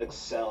 Chips.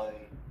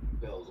 Excelling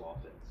Bills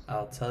offense.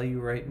 I'll tell you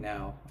right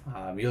now.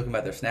 You looking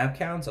at their snap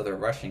counts or their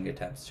rushing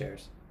attempts,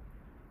 Chairs?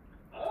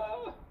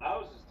 I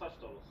was just touch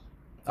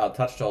totals.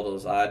 Touch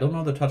totals. I don't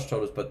know the touch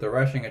totals, but the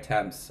rushing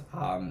attempts.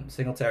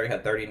 Singletary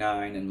had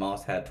 39 and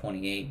Moss had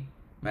 28.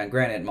 Man,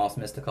 granted, Moss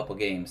missed a couple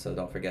games, so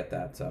don't forget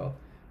that. So,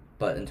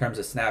 but in terms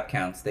of snap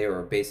counts, they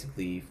were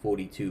basically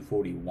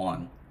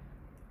 42-41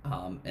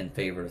 in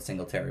favor of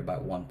Singletary by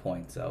 1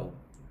 point. So,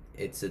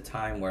 it's a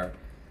time where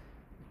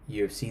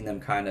you've seen them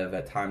kind of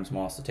at times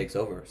Moss takes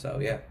over. So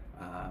yeah,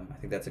 I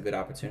think that's a good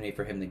opportunity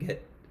for him to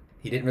get.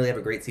 He didn't really have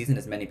a great season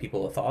as many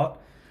people have thought.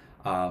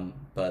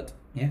 But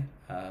yeah,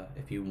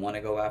 if you want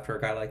to go after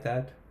a guy like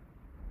that,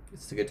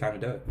 it's a good time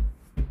to do it.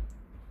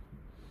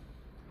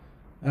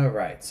 All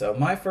right, so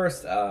my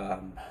first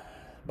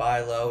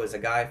buy low is a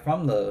guy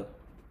from the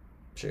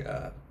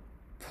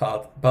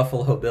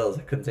Buffalo Bills.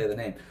 I couldn't say the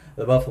name.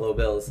 The Buffalo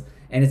Bills,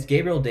 and it's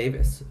Gabriel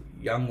Davis,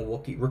 young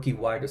rookie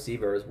wide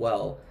receiver as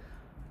well.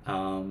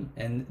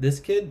 And this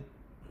kid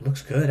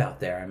looks good out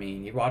there. I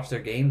mean, you watch their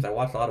games. I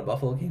watched a lot of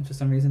Buffalo games for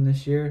some reason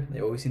this year.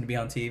 They always seem to be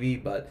on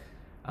TV, but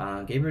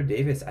Gabriel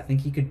Davis, I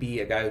think he could be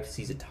a guy who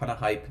sees a ton of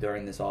hype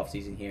during this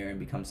offseason here and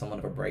become somewhat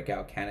of a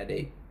breakout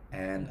candidate.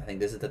 And I think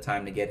this is the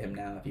time to get him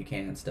now if you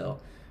can still.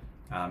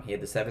 He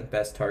had the 7th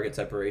best target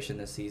separation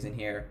this season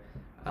here.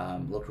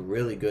 Looked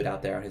really good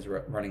out there on his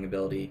running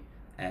ability.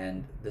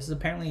 And this is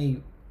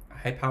apparently a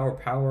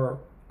high-power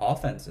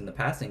offense in the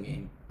passing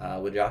game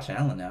with Josh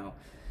Allen now.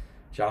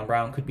 John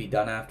Brown could be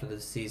done after the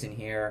season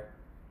here.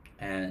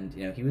 And,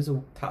 you know, he was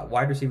a top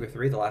wide receiver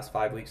 3 the last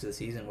 5 weeks of the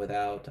season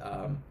without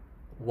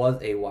was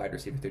a wide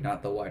receiver 3,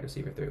 not the wide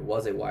receiver 3. It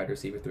was a wide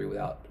receiver 3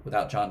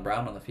 without John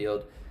Brown on the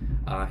field.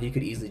 He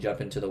could easily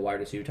jump into the wide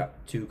receiver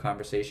 2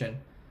 conversation,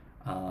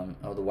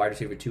 or the wide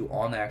receiver 2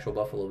 on the actual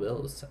Buffalo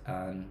Bills.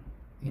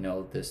 You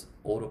know, this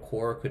older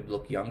core could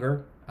look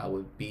younger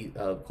with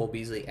Cole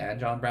Beasley and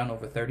John Brown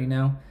over 30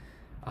 now.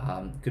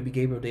 Could be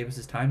Gabriel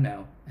Davis's time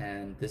now,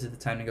 and this is the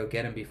time to go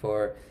get him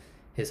before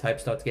his hype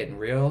starts getting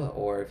real,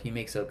 or if he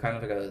makes a kind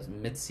of like a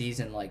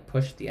mid-season like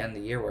push at the end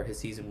of the year where his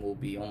season will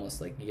be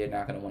almost like you're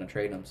not going to want to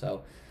trade him.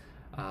 So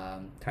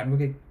time to go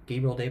get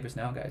Gabriel Davis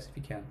now, guys, if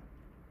you can.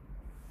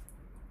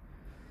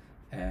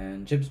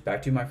 And Jibs,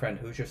 back to you, my friend.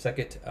 Who's your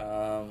second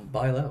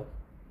buy low?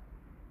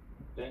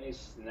 Benny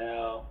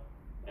Snell,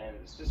 and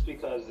it's just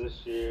because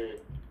this year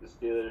the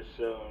Steelers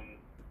shown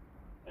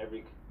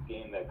every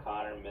game that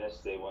Connor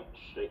missed, they went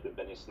straight to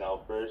Benny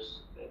Snell first.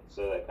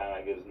 So that kind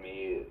of gives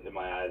me in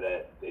my eye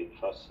that they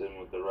trust him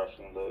with the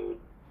rushing load.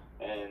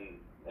 And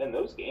in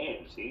those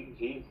games,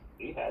 he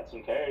had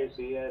some carries.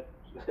 He had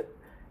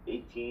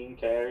 18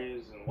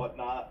 carries and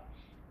whatnot.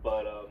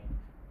 But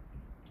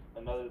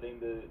another thing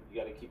that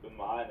you got to keep in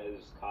mind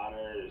is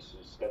Connor is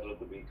scheduled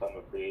to become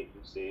a free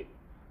agency.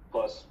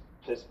 Plus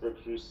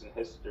Pittsburgh-Houston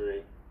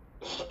history.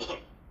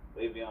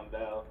 Le'Veon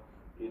Bell.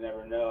 You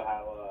never know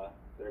how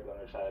they're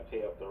going to try to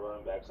pay up the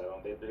running backs. I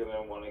don't think they're going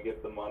to want to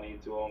give the money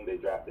to him. They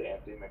drafted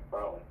Anthony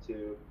McFarland,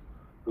 too,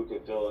 who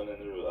could fill in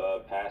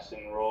the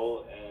passing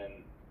role. And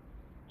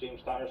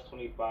James Conner's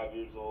 25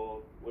 years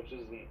old, which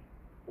isn't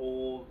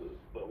old,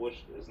 but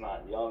which is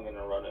not young in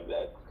a running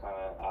back kind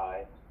of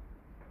eye.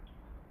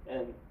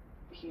 And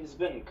he's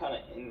been kind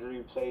of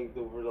injury-plagued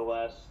over the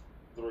last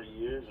 3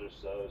 years or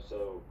so,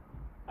 so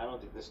I don't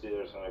think the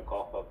Steelers are going to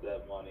cough up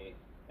that money.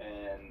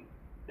 And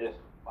if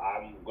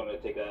I'm going to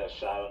take a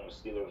shot on the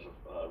Steelers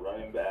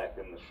running back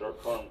in the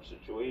short-term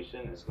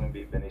situation, it's going to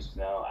be Benny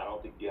Snell. I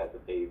don't think you have to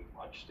pay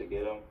much to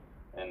get him,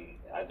 and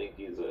I think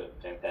he's a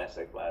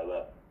fantastic buy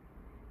low.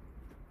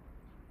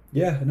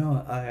 Yeah,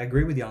 no, I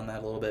agree with you on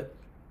that a little bit.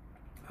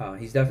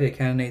 He's definitely a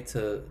candidate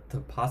to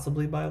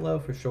possibly buy low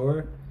for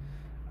sure.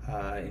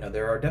 You know,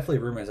 there are definitely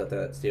rumors that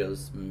the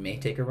Steelers may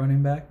take a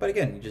running back, but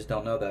again, you just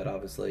don't know that.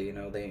 Obviously, you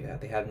know, they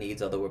have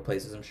needs other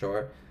places, I'm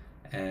sure.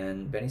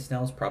 And Benny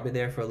Snell's probably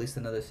there for at least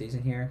another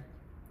season here.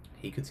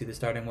 He could see the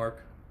starting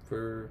work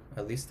for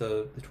at least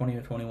the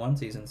 20-21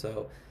 season.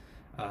 So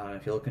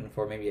if you're looking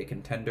for maybe a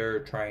contender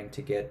trying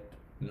to get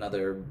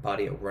another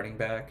body at running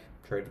back,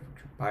 try to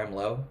buy him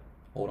low,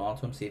 hold on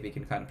to him, see if he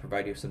can kind of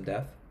provide you some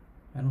depth.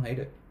 I don't hate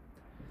it.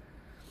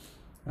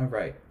 All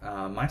right.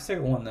 My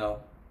second one, though,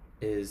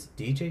 is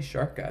DJ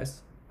Shark,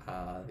 guys.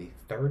 The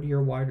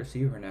third-year wide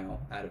receiver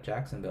now out of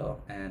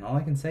Jacksonville. And all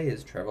I can say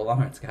is Trevor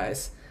Lawrence,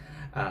 guys.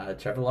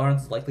 Trevor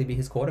Lawrence will likely be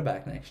his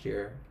quarterback next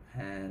year,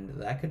 and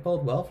that could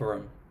bode well for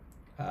him.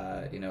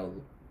 You know,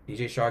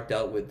 DJ Shark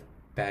dealt with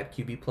bad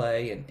QB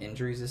play and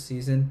injuries this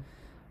season.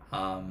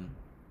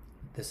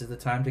 This is the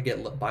time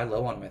to buy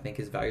low on him. I think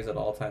his value is at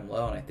all-time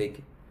low, and I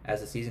think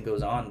as the season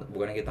goes on,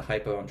 we're going to get the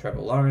hype on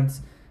Trevor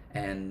Lawrence,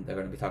 and they're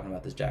going to be talking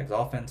about this Jags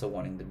offense, so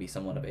wanting to be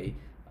somewhat of a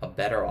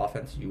better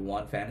offense. You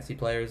want fantasy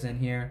players in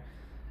here.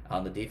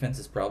 The defense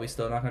is probably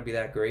still not going to be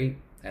that great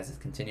as it's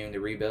continuing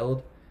to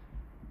rebuild.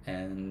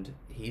 And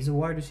he's a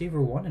wide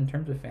receiver 1 in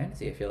terms of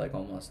fantasy, I feel like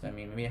almost. I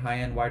mean, maybe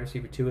high-end wide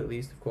receiver 2 at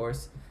least, of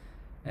course.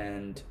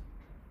 And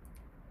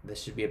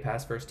this should be a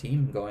pass-first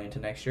team going into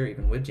next year,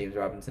 even with James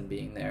Robinson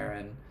being there.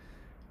 And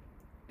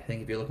I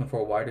think if you're looking for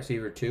a wide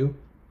receiver 2,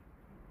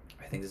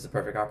 I think this is a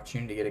perfect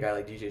opportunity to get a guy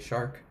like DJ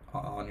Shark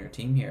on your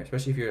team here,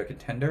 especially if you're a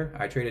contender.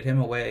 I traded him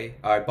away.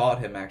 I bought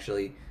him,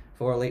 actually,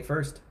 for a late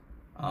first.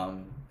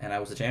 And I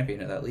was the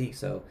champion of that league,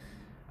 so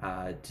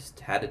just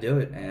had to do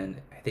it. And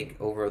I think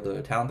over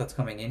the talent that's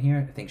coming in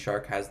here, I think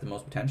Shark has the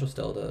most potential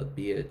still to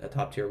be a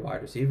top-tier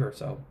wide receiver,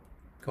 so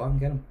go out and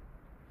get him.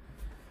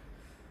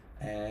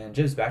 And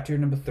just back to your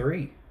number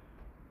 3.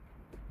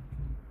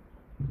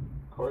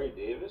 Corey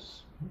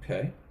Davis.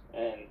 Okay.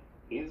 And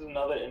he's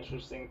another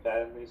interesting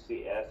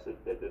fantasy asset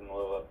that didn't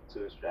live up to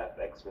his draft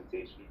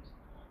expectations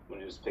when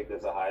he was picked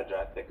as a high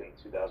draft pick in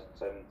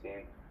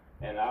 2017.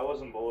 And I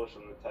wasn't bullish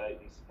on the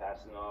Titans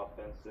passing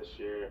offense this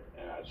year,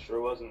 and I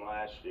sure wasn't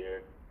last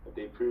year, but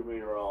they proved me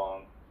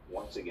wrong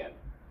once again.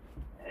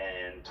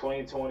 And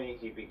 2020,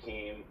 he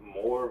became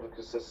more of a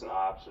consistent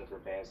option for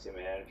fantasy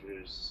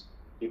managers.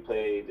 He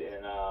played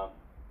in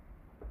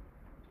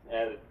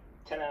at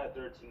 10 out of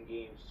 13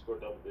 games,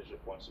 scored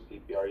double-digit points in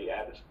PPR. He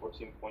averaged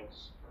 14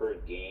 points per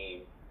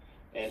game,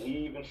 and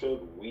he even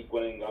showed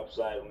week-winning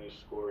upside when he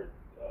scored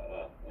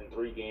in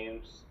 3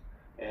 games,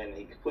 and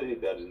he completely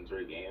duds in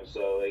 3 games.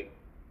 So, like,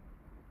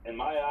 in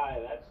my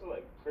eye, that's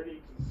like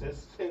pretty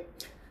consistent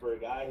for a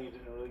guy who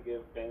didn't really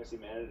give fantasy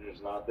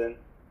managers nothing.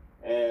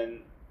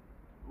 And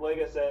like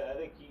I said, I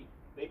think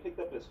they picked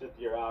up his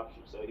 5th-year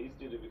option, so he's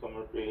due to become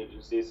a free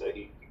agency, so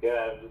he could get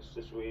out of this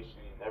situation.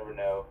 You never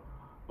know.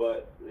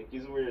 But like,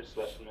 he's a weird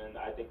specimen.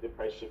 I think the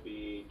price should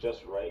be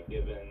just right,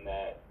 given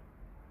that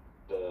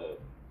the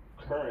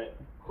current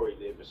Corey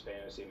Davis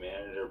fantasy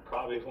manager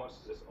probably wants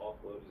to just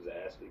offload his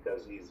ass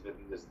because he's been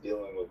just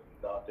dealing with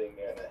nothing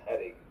and a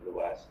headache for the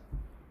last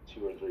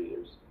 2 or 3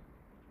 years.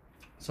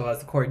 So as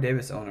the Corey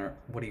Davis owner,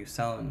 what are you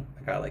selling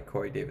a guy like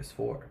Corey Davis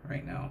for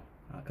right now?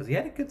 Because he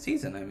had a good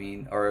season. I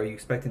mean, or are you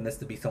expecting this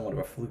to be somewhat of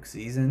a fluke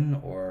season,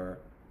 or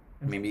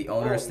maybe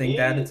owners think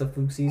that it's a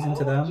fluke season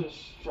to them?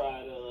 Just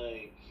try to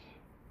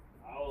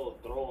I'll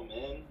throw him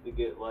in to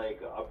get an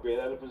upgrade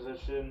at a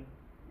position,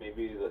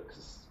 maybe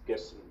get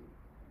some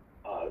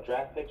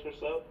draft picks or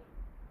so.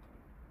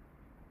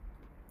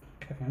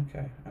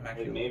 Okay. I'm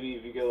actually maybe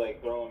if you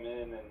could throw him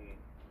in and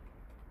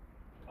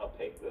I'll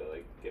get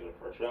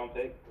a 1st-round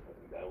pick. I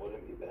think that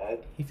wouldn't be bad.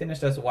 He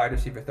finished as a wide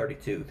receiver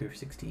 32 through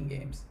 16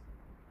 games.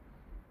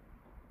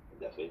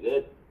 Definitely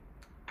did.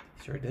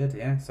 Sure did,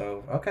 yeah.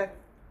 So, okay.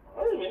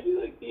 Or maybe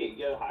you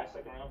get a high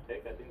 2nd-round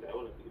pick. I think that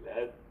wouldn't be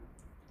bad.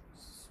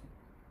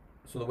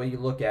 So the way you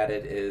look at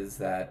it is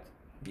that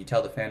you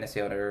tell the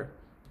fantasy owner,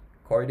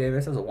 Corey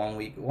Davis is a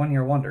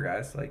 1-year wonder,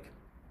 guys.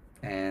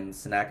 And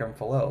Sennacherib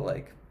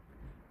Fallow,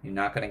 you're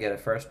not going to get a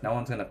first. No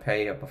one's going to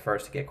pay up a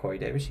first to get Corey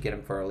Davis. You get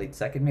him for a late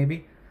 2nd,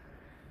 maybe.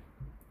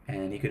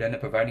 And he could end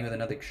up providing you with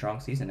another strong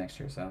season next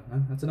year. So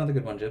that's another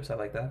good one, Jibs. I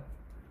like that.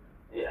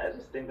 Yeah, I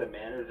just think the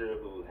manager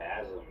who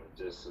has him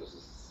just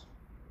is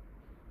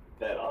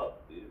fed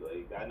up, dude.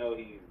 I know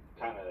he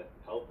kind of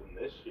helped him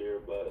this year,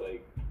 but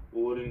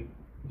wouldn't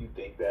you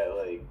think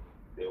that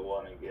they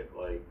want to get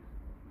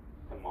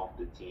him off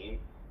the team?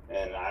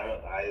 And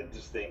I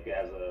just think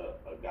as a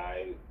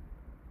guy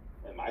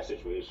in my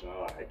situation,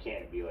 I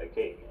can't be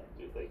hey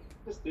man, dude,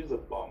 this dude's a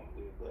bum,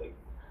 dude.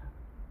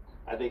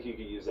 I think you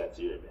could use that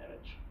to your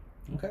advantage.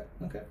 Okay.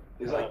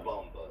 He's not a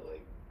bum, but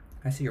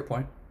I see your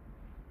point.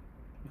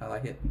 I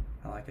like it.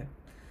 All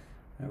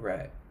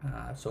right.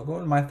 So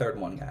going to my 3rd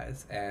one,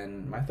 guys,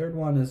 and my 3rd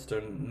one is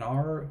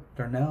Darnell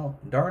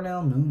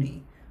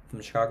Mooney from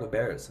the Chicago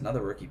Bears,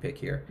 another rookie pick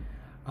here.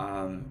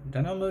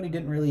 Darnell Mooney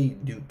didn't really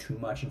do too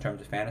much in terms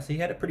of fantasy. He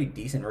had a pretty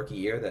decent rookie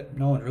year that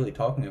no one's really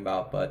talking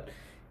about, but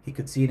he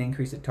could see an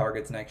increase in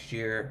targets next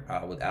year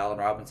with Allen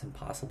Robinson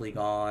possibly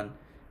gone.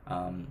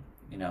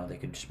 They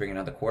could just bring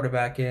another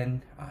quarterback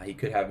in. He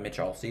could have Mitch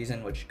all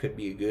season, which could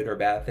be a good or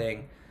bad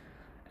thing.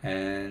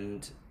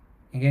 And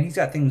again, he's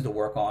got things to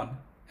work on,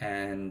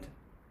 and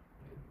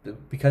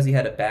because he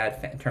had a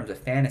bad in terms of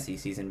fantasy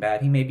season,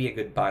 he may be a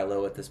good buy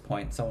low at this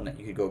point. Someone that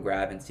you could go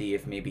grab and see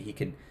if maybe he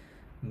can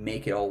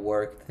make it all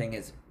work. The thing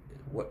is,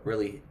 what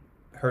really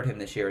hurt him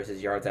this year is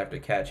his yards after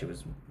catch. It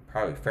was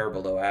probably fair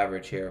below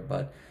average here,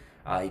 but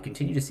he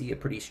continued to see a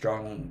pretty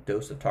strong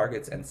dose of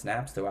targets and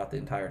snaps throughout the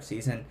entire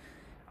season.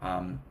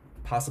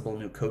 Possible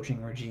new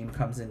coaching regime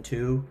comes in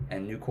too,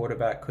 and new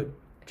quarterback could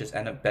just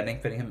end up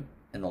benefiting him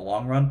in the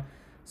long run.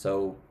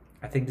 So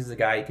I think this is a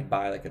guy you could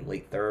buy a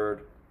late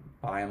 3rd,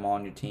 buy him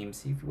on your team,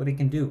 see what he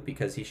can do,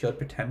 because he showed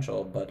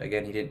potential, but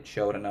again, he didn't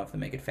show it enough to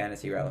make it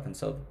fantasy relevant.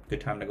 So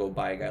good time to go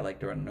buy a guy like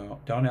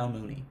Darnell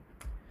Mooney.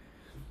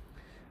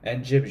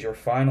 And Jibs, your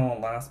final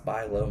and last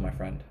buy low, my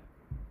friend.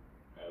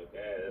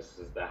 Okay, this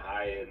is the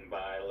high-end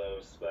buy low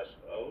special.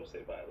 I won't say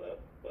buy low,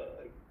 but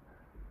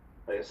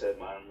like I said,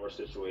 mine are more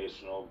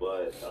situational.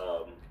 But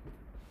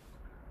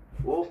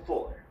Will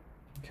Fuller.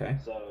 Okay.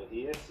 So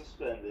he is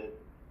suspended.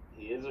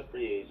 He is a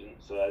free agent.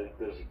 So I think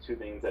there's 2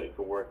 things that he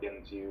could work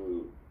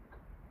into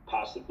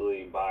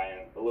possibly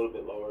buying a little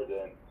bit lower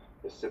than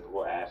his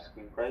typical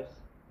asking price.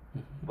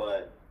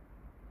 But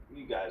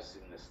you guys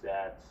seen the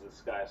stats.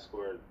 This guy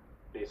scored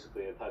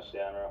basically a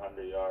touchdown or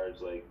 100 yards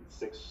like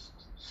 6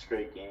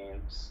 straight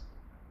games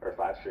or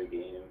 5 straight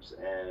games,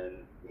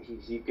 and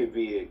he could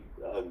be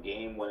a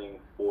game-winning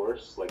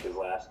force like his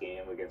last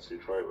game against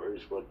Detroit where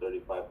he scored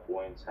 35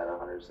 points, had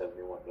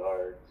 171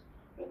 yards,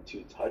 and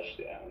 2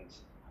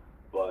 touchdowns.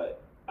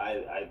 But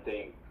I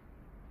think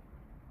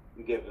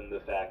given the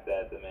fact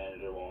that the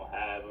manager won't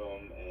have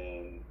him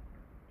and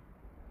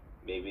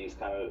maybe he's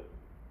kind of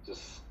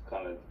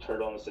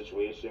turtle on the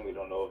situation. We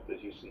don't know if the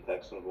Houston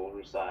Texans will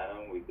resign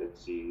him. We did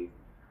see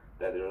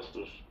that there was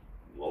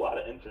a lot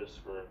of interest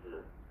for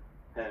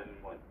him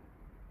when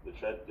the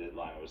trade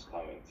deadline was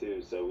coming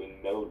too. So we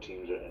know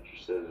teams are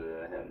interested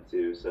in him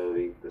too. So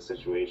the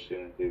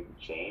situation could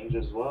change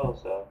as well.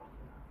 So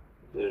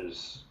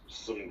there's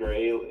some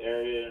gray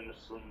area and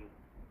some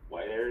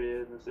white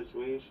area in the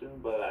situation.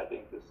 But I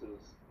think this is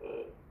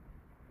a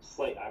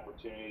slight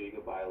opportunity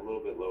to buy a little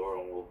bit lower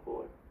on Will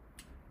Fuller.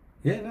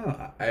 Yeah,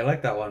 no, I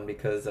like that one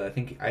because I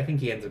think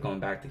he ends up going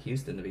back to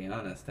Houston, to be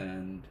honest,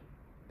 and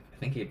I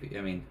think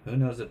who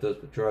knows if those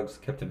drugs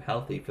kept him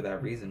healthy for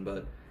that reason,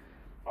 but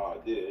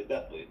it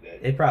definitely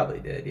did. It probably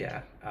did,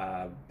 yeah.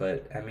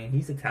 But I mean,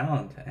 he's a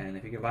talent, and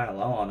if you can buy a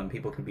low on him,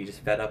 people could be just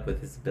fed up with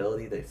his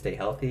ability to stay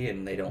healthy,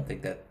 and they don't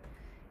think that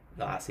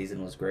the last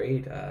season was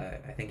great.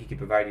 I think he could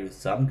provide you with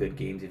some good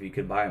games if you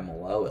could buy him a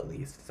low at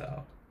least.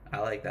 So I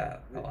like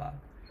that a lot.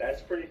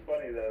 That's pretty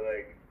funny though.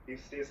 Like, he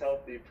stays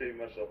healthy pretty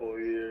much the whole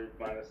year,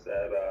 minus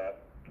that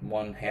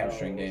one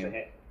hamstring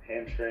game,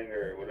 hamstring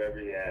or whatever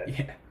he had.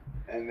 Yeah,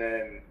 and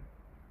then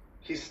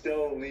he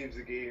still leaves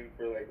the game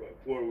for like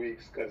 4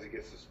 weeks because he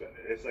gets suspended.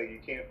 It's like you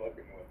can't fucking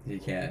win. You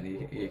can.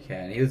 You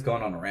can. He was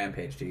going on a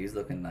rampage too. He's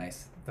looking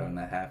nice throwing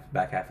that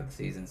back half of the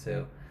season.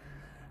 So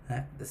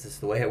this is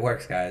the way it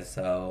works, guys.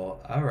 So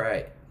all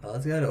right,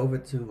 let's get over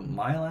to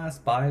my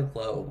last buy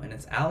low, and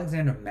it's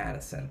Alexander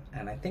Mattison.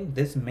 And I think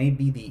this may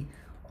be the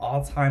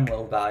all-time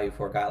low value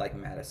for a guy like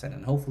Mattison,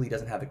 and hopefully he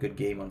doesn't have a good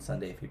game on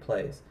Sunday if he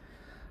plays.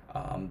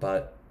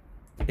 But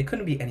it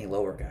couldn't be any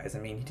lower, guys. I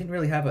mean, he didn't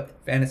really have a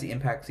fantasy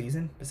impact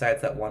season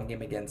besides that one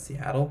game against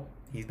Seattle.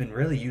 He's been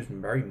really used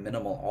very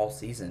minimal all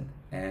season,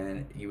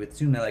 and you would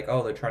assume that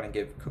they're trying to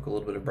give Cook a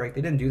little bit of break.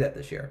 They didn't do that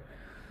this year.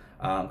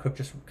 Cook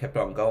just kept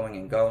on going,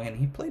 and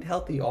he played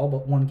healthy all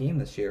but one game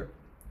this year,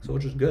 so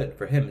which is good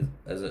for him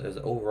as an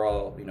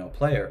overall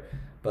player.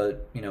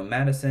 But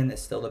Mattison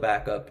is still the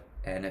backup.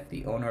 And if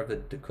the owner of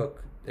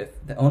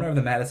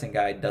the Madison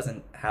guy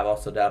doesn't have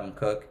also Dalvin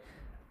Cook,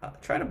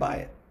 try to buy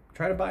it.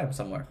 Try to buy him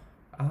somewhere.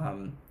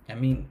 I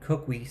mean,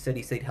 Cook, we said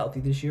he stayed healthy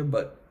this year,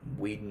 but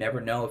we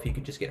never know if he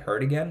could just get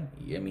hurt again.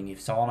 I mean, you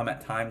saw him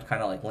at times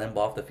kind of like limp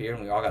off the field,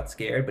 and we all got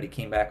scared, but he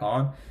came back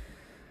on.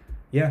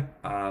 Yeah,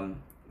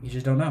 you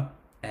just don't know.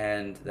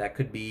 And that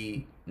could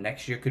be,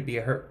 next year could be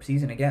a hurt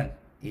season again,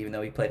 even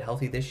though he played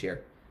healthy this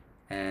year.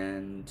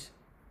 And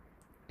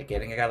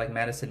getting a guy like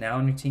Madison now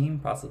on your team,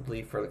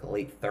 possibly for like a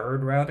late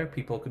third rounder,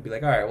 people could be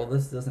like, all right, well,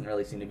 this doesn't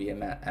really seem to be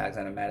a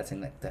Alexander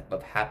Mattison type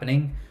of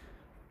happening.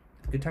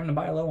 It's a good time to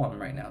buy low on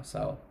him right now.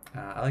 So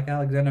I like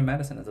Alexander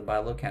Mattison as a buy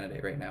low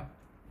candidate right now.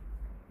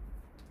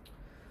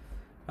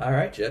 All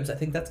right, Jibs, I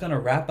think that's going to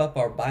wrap up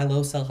our buy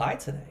low, sell high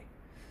today.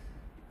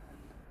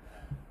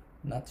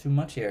 Not too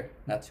much here.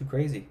 Not too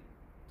crazy.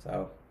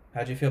 So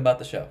how'd you feel about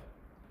the show?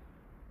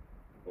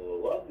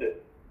 Loved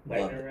it.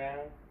 Lightning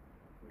around.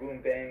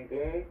 Boom, bang,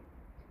 boom.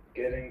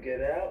 Get in,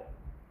 get out.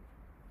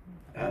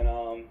 And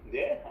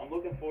I'm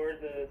looking forward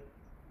to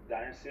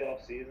Dynasty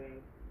off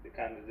season. To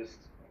kind of just,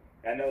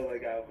 I know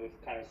I was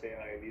kind of saying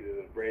I needed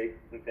a break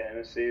in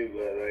fantasy,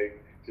 but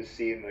just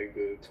seeing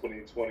the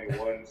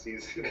 2021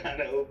 season kind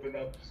of open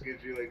up just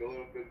gives you a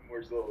little bit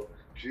more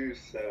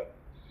juice. So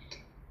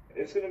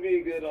it's gonna be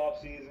a good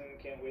off season.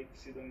 Can't wait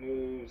to see the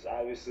moves.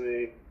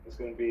 Obviously, it's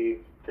gonna be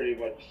pretty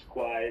much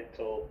quiet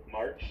till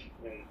March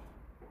when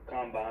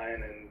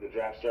combine and the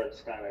draft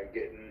starts kind of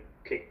getting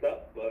kicked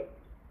up, but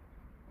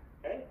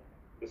hey,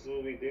 this is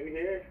what we do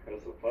here. It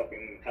was a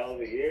fucking hell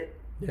of a year.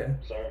 Yeah.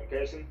 Sorry I'm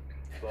cursing,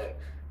 but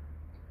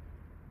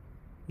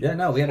yeah,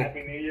 no, we had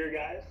Happy New Year,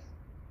 guys.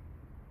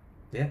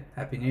 Yeah,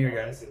 Happy New Year,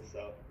 guys. Good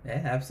stuff.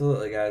 Yeah,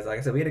 absolutely, guys. Like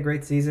I said, we had a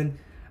great season.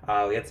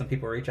 We had some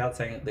people reach out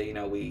saying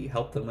that we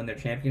helped them win their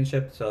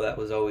championship, so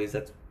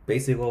that's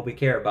basically what we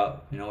care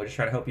about. We're just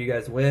trying to help you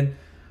guys win.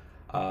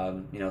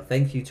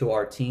 Thank you to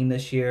our team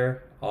this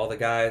year, all the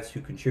guys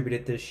who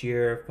contributed this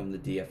year, from the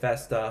DFS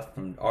stuff,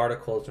 from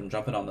articles, from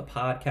jumping on the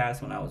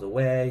podcast when I was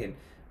away, and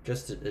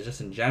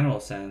just in general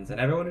sense, and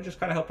everyone who just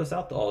kind of helped us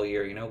out all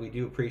year. We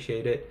do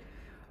appreciate it.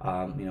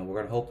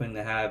 We're hoping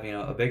to have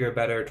a bigger,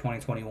 better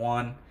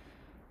 2021,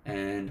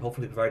 and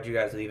hopefully provide you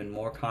guys with even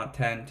more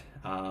content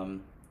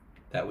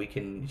that we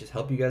can just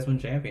help you guys win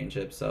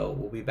championships. So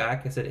we'll be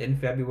back, I said, in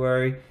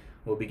February.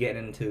 We'll be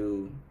getting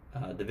into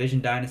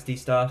Division Dynasty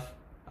stuff.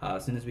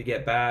 As soon as we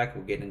get back,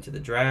 we'll get into the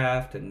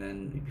draft, and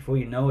then before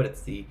you know it,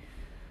 it's the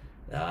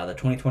the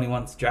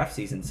 2021 draft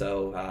season.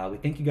 So we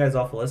thank you guys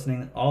all for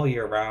listening all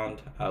year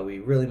round. We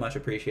really much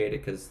appreciate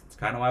it because it's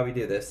kind of why we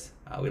do this.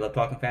 We love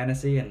talking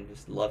fantasy and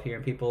just love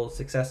hearing people's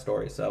success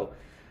stories. So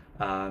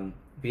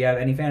if you have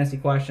any fantasy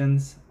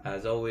questions,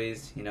 as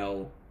always, you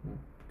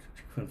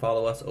can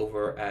follow us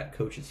over at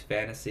Coach's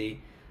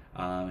Fantasy.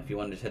 If you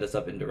wanted to hit us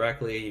up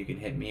indirectly, you can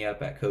hit me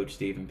up at Coach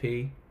Stephen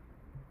P.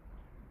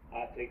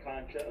 Hot Take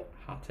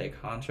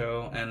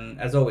Honcho. And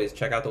as always,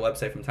 check out the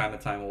website from time to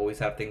time. We'll always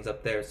have things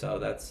up there. So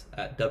that's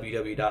at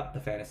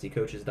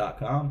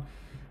www.thefantasycoaches.com.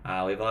 We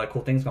have a lot of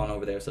cool things going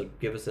over there. So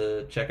give us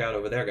a check out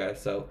over there,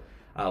 guys. So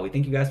we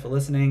thank you guys for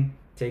listening.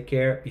 Take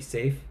care, be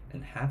safe,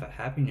 and have a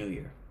happy new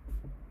year.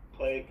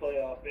 Play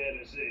playoff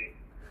fantasy.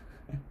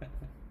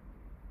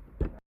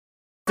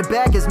 The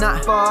bag is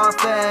not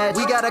far-fetched.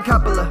 We got a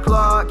couple of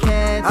Clark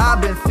Kents.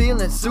 I've been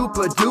feeling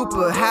super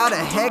duper. How the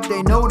heck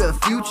they know the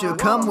future?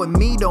 Come with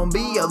me, don't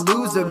be a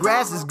loser.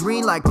 Grass is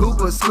green like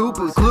Cooper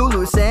Scoopers.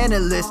 Clueless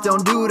analysts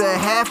don't do the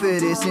half of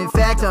this. In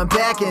fact, I'm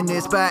backing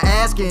this by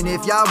asking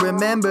if y'all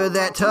remember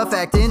that tough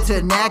acting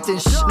to acting.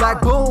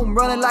 Like boom,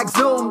 running like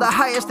zoom. The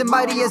highest and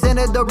mightiest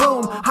entered the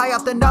room. High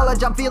off the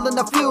knowledge, I'm feeling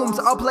the fumes.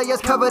 All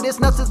players covered, it's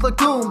nuts as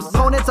legumes.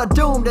 Opponents are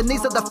doomed, and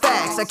these are the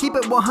facts. I keep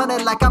it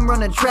 100 like I'm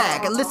running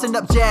track. Listen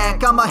up,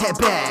 Jack, I'ma head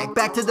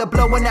back to the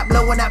blowing that,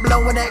 go.